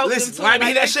like to choke Listen, them too. when I be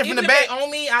Like, that shit from even the if back- they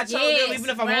on me, I choke them. Yes, Even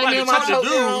if I'm right. on them, I Choke choke the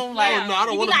them. dude. Like, Oh, no, I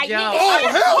don't You want be to like, Yo. nigga, Oh,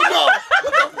 hell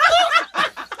no.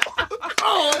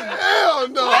 Oh, hell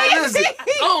no. Hey, listen.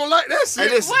 I don't like that shit. Hey,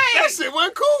 listen. That shit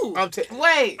wasn't cool.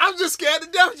 wait. I'm just scared to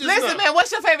death just Listen, now. man,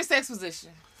 what's your favorite sex position?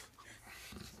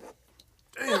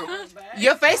 Damn.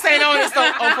 Your face ain't on it,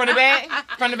 so from the back.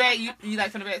 From the back, you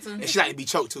like from the back too. And she like to be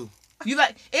choked too. You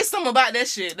like it's something about that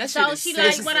shit. That shit So is she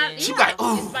like sexy. what I. She yeah, like,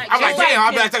 ooh. it's like I'm like, choke. damn.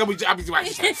 I be like, I be like,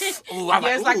 ooh. I'm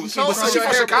Yeah, it's like, like ooh. you She choke was her. she from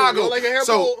Like a hair Chicago. pull, like a hair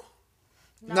So pull.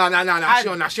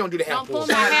 no. She don't do the hair Don't pull. pull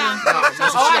my hair. No,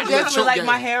 Oh, I she definitely choke like game.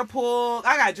 my hair pulled.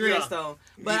 I got dreads Yeah. though,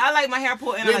 but I like my hair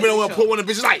pulled and I Nigga like been to want be to put choked. one of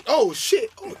the bitches like, oh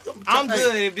shit. I'm Hey,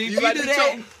 good. If you you like did to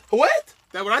that, choke? What?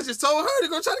 That's what I just told her. They're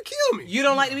going to try to kill me. you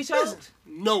don't like to be choked.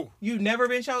 No. You never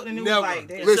been choked, and it Never. was like,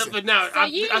 damn. Listen. Except for now. So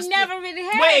you never really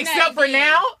had. Wait, except for nothing.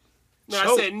 now. No,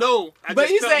 I said no. I But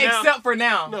just you felt say now. except for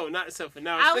now. No, not except for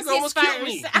now. I They was almost his killed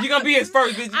me. first. You gonna be his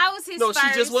first, bitch. I was his No, first.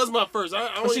 she just was my first. I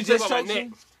Oh, only she think just about my choked neck.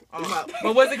 you?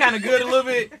 But was it kind of good a little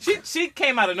bit? She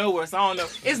came out of nowhere, so I don't know.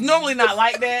 It's normally not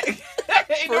like that. It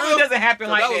For normally real? doesn't happen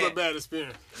So like that was that. a bad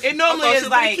experience. It normally I thought is she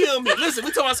was like. gonna kill me. Listen,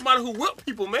 we talking about somebody who whipped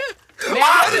people, man.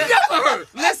 Man,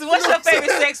 listen, what's your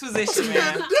favorite sex position,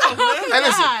 man? Hey,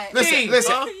 listen. King,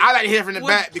 Listen. I like to hear from the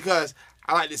back because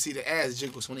I like to see the ass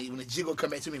jiggles when the jiggle come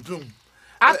back to me. Boom.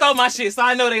 I throw my shit, so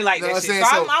I know they like Know that what shit. I'm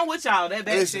So saying? I'm with y'all. That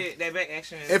back Listen. shit, that back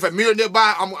action. Is... If a mirror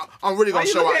nearby, I'm really Why gonna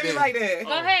you show look out at me there. like that?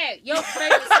 Go ahead. Your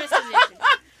favorite sex position.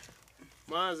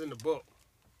 Mine's in the book.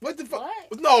 What the fuck?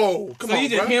 What? No, come So on, you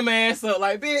just bro. hem ass up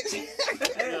like bitch.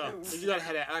 Yeah, you gotta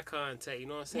have that eye contact. You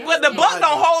know what I'm saying? But the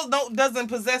butt doesn't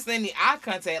possess any eye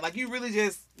contact. Like you really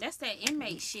just. That's that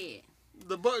inmate shit.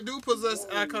 The butt do possess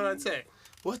eye contact.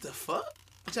 What the fuck?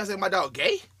 You trying to say my dog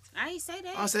gay? I ain't say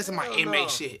that. I'm saying some my Hell inmate no.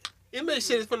 shit. Inmate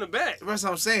shit is from the back. That's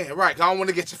what I'm saying. Right, 'cause I don't want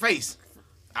to get your face.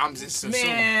 I'm just assuming.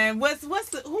 Man, what's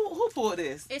the who pulled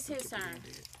this? It's his turn.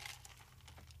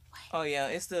 Oh yeah,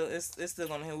 it's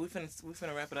still on him. We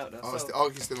finna wrap it up though. Oh, So,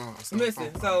 it's still on. It's still on.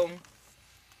 listen, so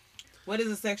what is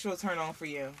a sexual turn on for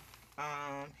you?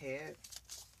 Head.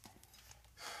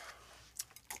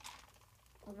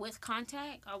 With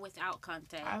contact or without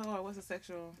contact? I don't know what's a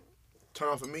sexual Turn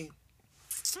off for me.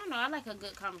 I don't know. I like a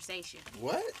good conversation.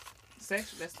 What?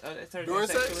 sex. That's turns During into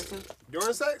sexual sex? too.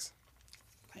 During sex?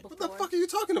 What the Before. fuck are you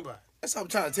talking about? That's what I'm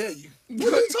trying to tell you.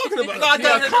 What are you talking about? No, I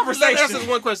got a conversation. Let's answer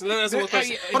one question. Let's answer one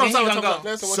question. Hold on, Then you time gonna out. go.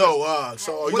 Let's answer one question.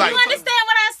 So you What like? You understand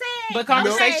what I said? But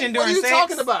conversation What are during you sex.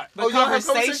 talking about? But Oh, you have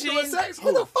conversation conversation. during sex?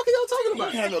 What the fuck are y'all talking You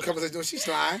about? have no conversation when she's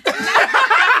lying.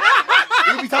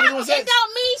 You be talking during It sex?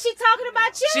 don't mean she talking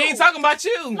about you. She ain't talking about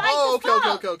you. Like Oh, the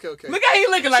fuck? okay. Look how he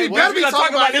looking like. She Boy, better we be gonna talk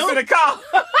talking about about this in him. the car.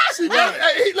 She better,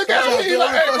 hey, look at him. He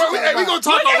like, hey, bro, we gonna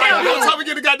talk all right. We gonna talk and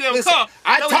get the goddamn Listen, car.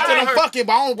 I That was talk to what them heard. fucking,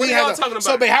 but I don't What be are y'all having. talking So,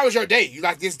 about? babe, how was your day? You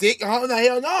like this dick? Oh, the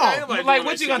hell Ain't no. nobody Like, doing what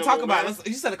that you shit gonna no talk more, about? man.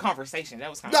 You said a conversation. That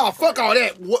was kind No, of. fuck all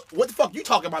that. What the fuck you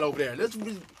talking about over there? Let's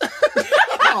really.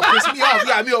 Don't piss me off. You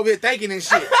got me over here thinking and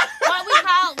shit.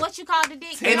 What you call the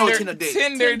dick? Ain't no Tinder dick.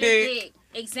 Tinder dick.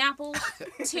 Example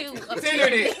 2 of Tinder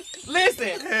dick.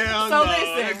 Listen. Hell So no,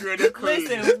 that girl, listen. that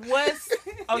crazy. Listen. What's?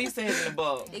 Oh, you said it in the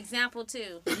book. Example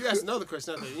 2. You asked another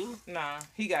question out there, didn't you? Nah,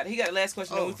 he got the last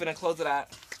question. Oh. And we finna close it out.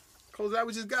 Close out,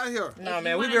 we just got here. Nah, you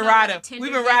man, we've wanna been know riding. what a Tinder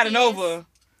We've been dick riding is? over.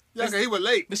 Yeah, okay, he was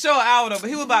late. The show an hour though, but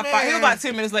he was about he was about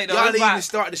 10 minutes late though. Y'all It was didn't even about-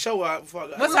 start the show out before I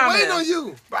got What We time waiting is it? on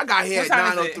you. I got here What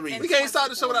at time is it? 9:03. We can't start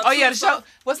the show without Oh yeah, the two show.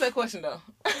 What's that question though?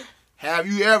 Have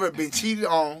you ever been cheated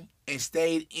on and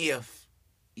stayed if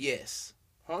yes?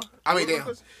 Huh? I mean, What damn.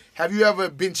 question? Have you ever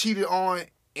been cheated on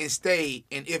and stayed?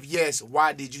 And if yes,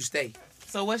 why did you stay?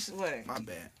 So what? My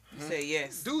bad. You said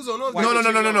yes. Dudes on those. No. I No,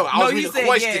 was you reading the said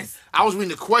question. yes. I was reading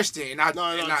the question, and I. No,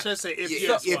 and I, just say if yeah,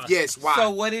 yes, if why? yes, why? So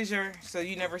what is your? So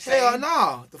you never say. Hell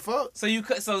no. The fuck? So you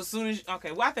cut. So as soon as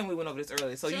okay, well I think we went over this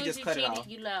earlier. So you Soon just as cut it cheated, off.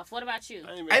 you left. What about you?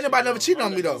 Ain't nobody never cheated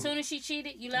on me though. Soon as she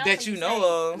cheated, you left. That or you stayed?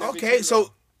 know of. Okay,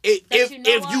 so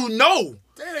If you know,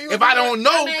 if I don't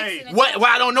know, what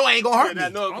I don't know ain't gonna hurt me. You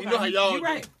know how y'all You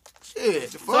right.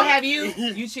 Shit. So have you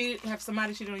cheated? Have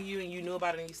somebody cheated on you and you knew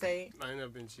about it and you stayed? I ain't never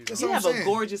been cheated. That's You what have I'm a saying.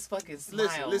 gorgeous fucking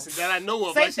smile. Listen, that I know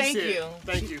of. Say like she thank said. you.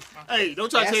 Thank you. Hey, don't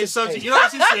try to That's change the a- subject. hey. You know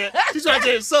what she said? She's trying to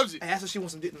change the subject. I asked her if she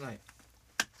wants some dick tonight.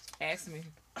 Ask me.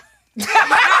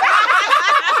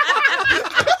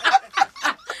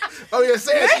 Oh yeah,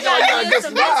 say it. She got this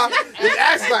smile. Just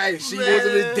ask her if she wants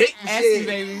some dick and Ask me, shit.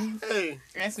 baby. Hey,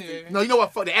 Ask me, baby. No, you know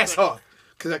what? Fuck, ask her.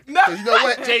 Cause you know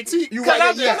what? JT. You Cause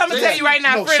right. I'm gonna tell you right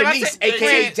now, No, friend. Shanice,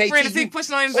 aka JT. Friend, is he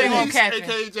pushing on anything on capping?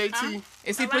 AKA JT.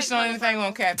 Is he pushing on anything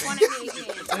on capping? One of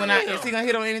me again. Is he gonna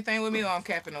hit on anything with me or I'm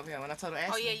capping over here? When I told her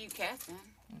ask Oh me. yeah, you casting.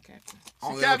 I'm capping.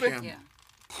 On Capping? camera. Yeah.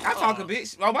 I talk a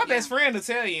bitch. Oh, my best friend will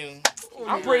tell you.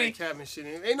 I'm pretty. Capping shit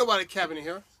in. Ain't nobody capping in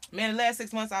here. Man, the last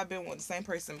 6 months I've been with the same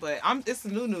person, but it's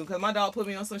new because my dog put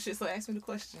me on some shit. So ask me the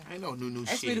question. Ain't no new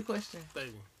Ask me the shit. question.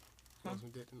 Baby. Want some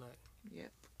dick tonight?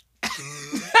 Yep. So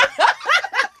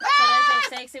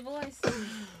that's your sexy voice.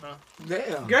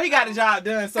 Damn. Girl, he got the job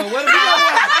done. So what are we doing?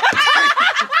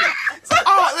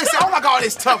 Oh, listen, I don't like all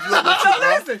this tough look with you, bro.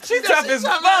 Listen, she's tough as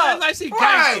Like fuck. she Right.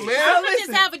 gangster, man. I'm gonna just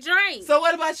listen. have a drink. So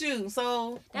what about you?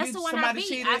 So That's you, the one I somebody beat.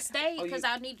 cheated? I stayed Oh, you- because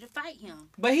I needed to fight him.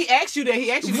 But he asked you that.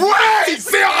 He asked you. To Right!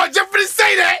 See, I was just gonna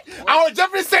say that. I was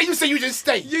just gonna say you said you just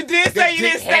stay. You did say That you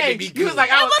dick didn't had to stay. be You was good. like,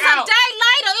 It I was was a out. day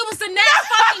later. It was the next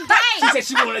fucking She day. said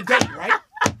she wanted a date, right?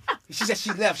 She said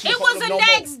she left. She It didn't was fuck the him no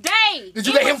next more. day. Did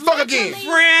you It let him was fuck again? literally-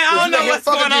 Friend, I Did don't you know let him what's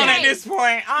fuck going on again? at this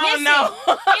point. I don't Listen, know.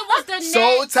 It was the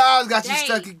Soul next ties got you day.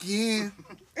 stuck again.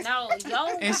 No, yo.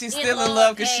 And she's still in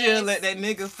love because she'll let that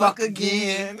nigga fuck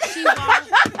again. She won't.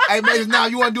 Hey, Mason, now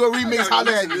you want to do a remix?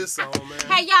 Holla at Listen to me. this song, man.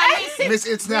 Hey, y'all listen. Miss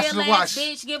International Real Watch. ass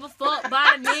bitch, give a fuck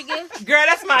about a nigga. Girl,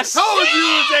 that's my Told shit.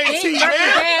 you, Big JT, Birkin man.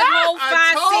 bag, hoe, I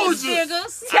 5, told 6 you.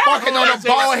 figures. Fucking on a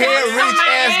bald head, rich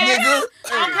ass nigga.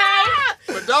 Okay?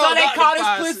 But So dog they got call the this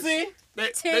five, pussy. They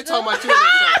Tigger. talking about you in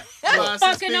that song. Five, 6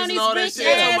 Fucking figures on and these all that rich shit.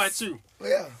 They talking ass- about you.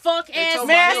 Yeah. Fuck ass talking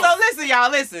Man, about so listen, y'all,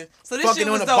 listen. So this Fucking shit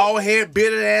on was a dope. bald head,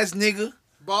 bitter ass nigga.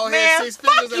 Bald Man, head, 6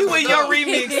 figures. fuck you that's with my your dog.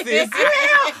 remixes.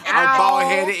 I'm bald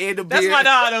headed in the beard. That's my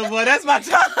daughter, boy. That's my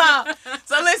child.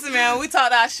 So listen, man, we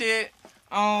talked our shit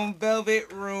on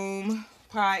Velvet Room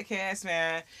podcast,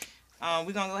 man. We're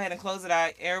going to go ahead and close it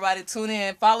out. Everybody tune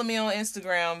in. Follow me on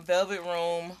Instagram, Velvet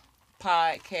Room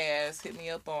Podcast. Hit me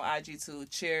up on IG too,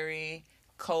 Cherry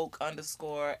Coke _AH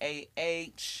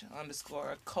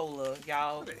 _Cola.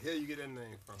 Y'all, Where the hell you get that name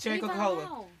from? Cherry Leave her Coca-Cola.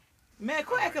 alone. Man,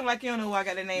 quit acting like you don't know where I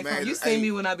got that name Man, from. You hey. see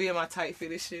me when I be in my tight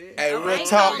fitted shit. Hey, Okay, real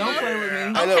talk. Don't play with me. Hey,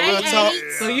 look, real Okay, talk. H.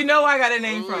 So you know where I got that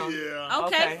name Oh, from. yeah.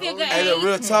 Okay, Okay. figure Hey, look, eight.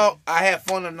 real talk. I had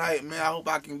fun tonight, man. I hope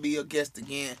I can be a guest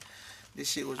again. This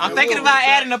shit was. I'm really thinking cool. about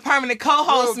adding a permanent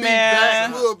co-host,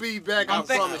 man. We'll be back. I I'm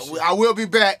thinking- promise you. I will be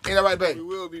back. Ain't that right, We baby?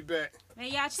 will be back. Man,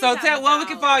 y'all check So out tell my where we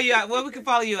dog. can follow you at. Where we can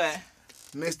follow you at?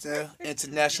 Mr.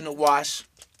 International Wash,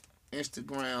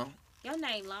 Instagram. Your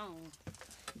name long.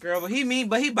 Girl, but he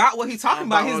bought what he talking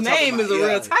about. His I'm name talking is a about.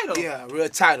 real Yeah, title. Yeah, real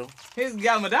title. His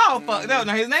got my dog fucked up.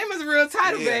 Now his name is a real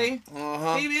title, babe.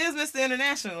 Uh-huh. He is Mr.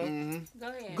 International. Go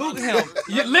ahead. Google him.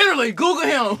 You, literally, Google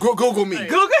him. Google me.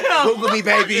 Google him. Google me,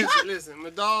 baby. Listen,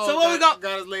 my dog So what we gon-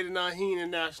 got his lady now. He ain't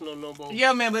international no more.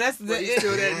 Yeah, man, but that's But he's it,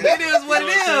 still that it nigga. is what You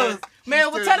it know what I'm is. Man,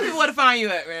 well, still tell the that people where to find you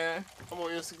at, man. I'm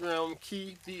on Instagram,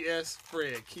 Key vs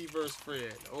Fred. Key vs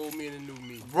Fred. The old me and the new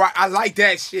me. Right, I like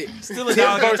that shit. Still a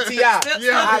dog. versus T.I. Still-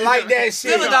 Yeah, I like that shit.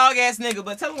 Still a dog ass nigga,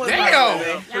 but tell them what to Damn. find you at, man.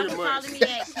 Y'all Pretty can much. follow me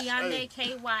at Kyande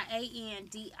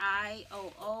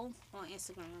KYANDIOO on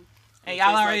Instagram. And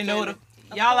y'all already know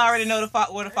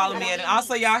where to follow me at. And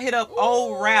also y'all hit up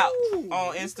Old Rap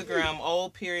on Instagram.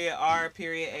 Old period R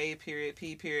period A period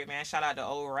P period, man. Shout out to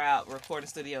Old Rap Recording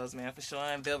Studios, man, for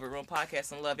showing Velvet Room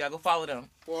Podcast and love. Y'all go follow them.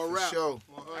 For a rap. Sure.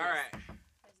 All right.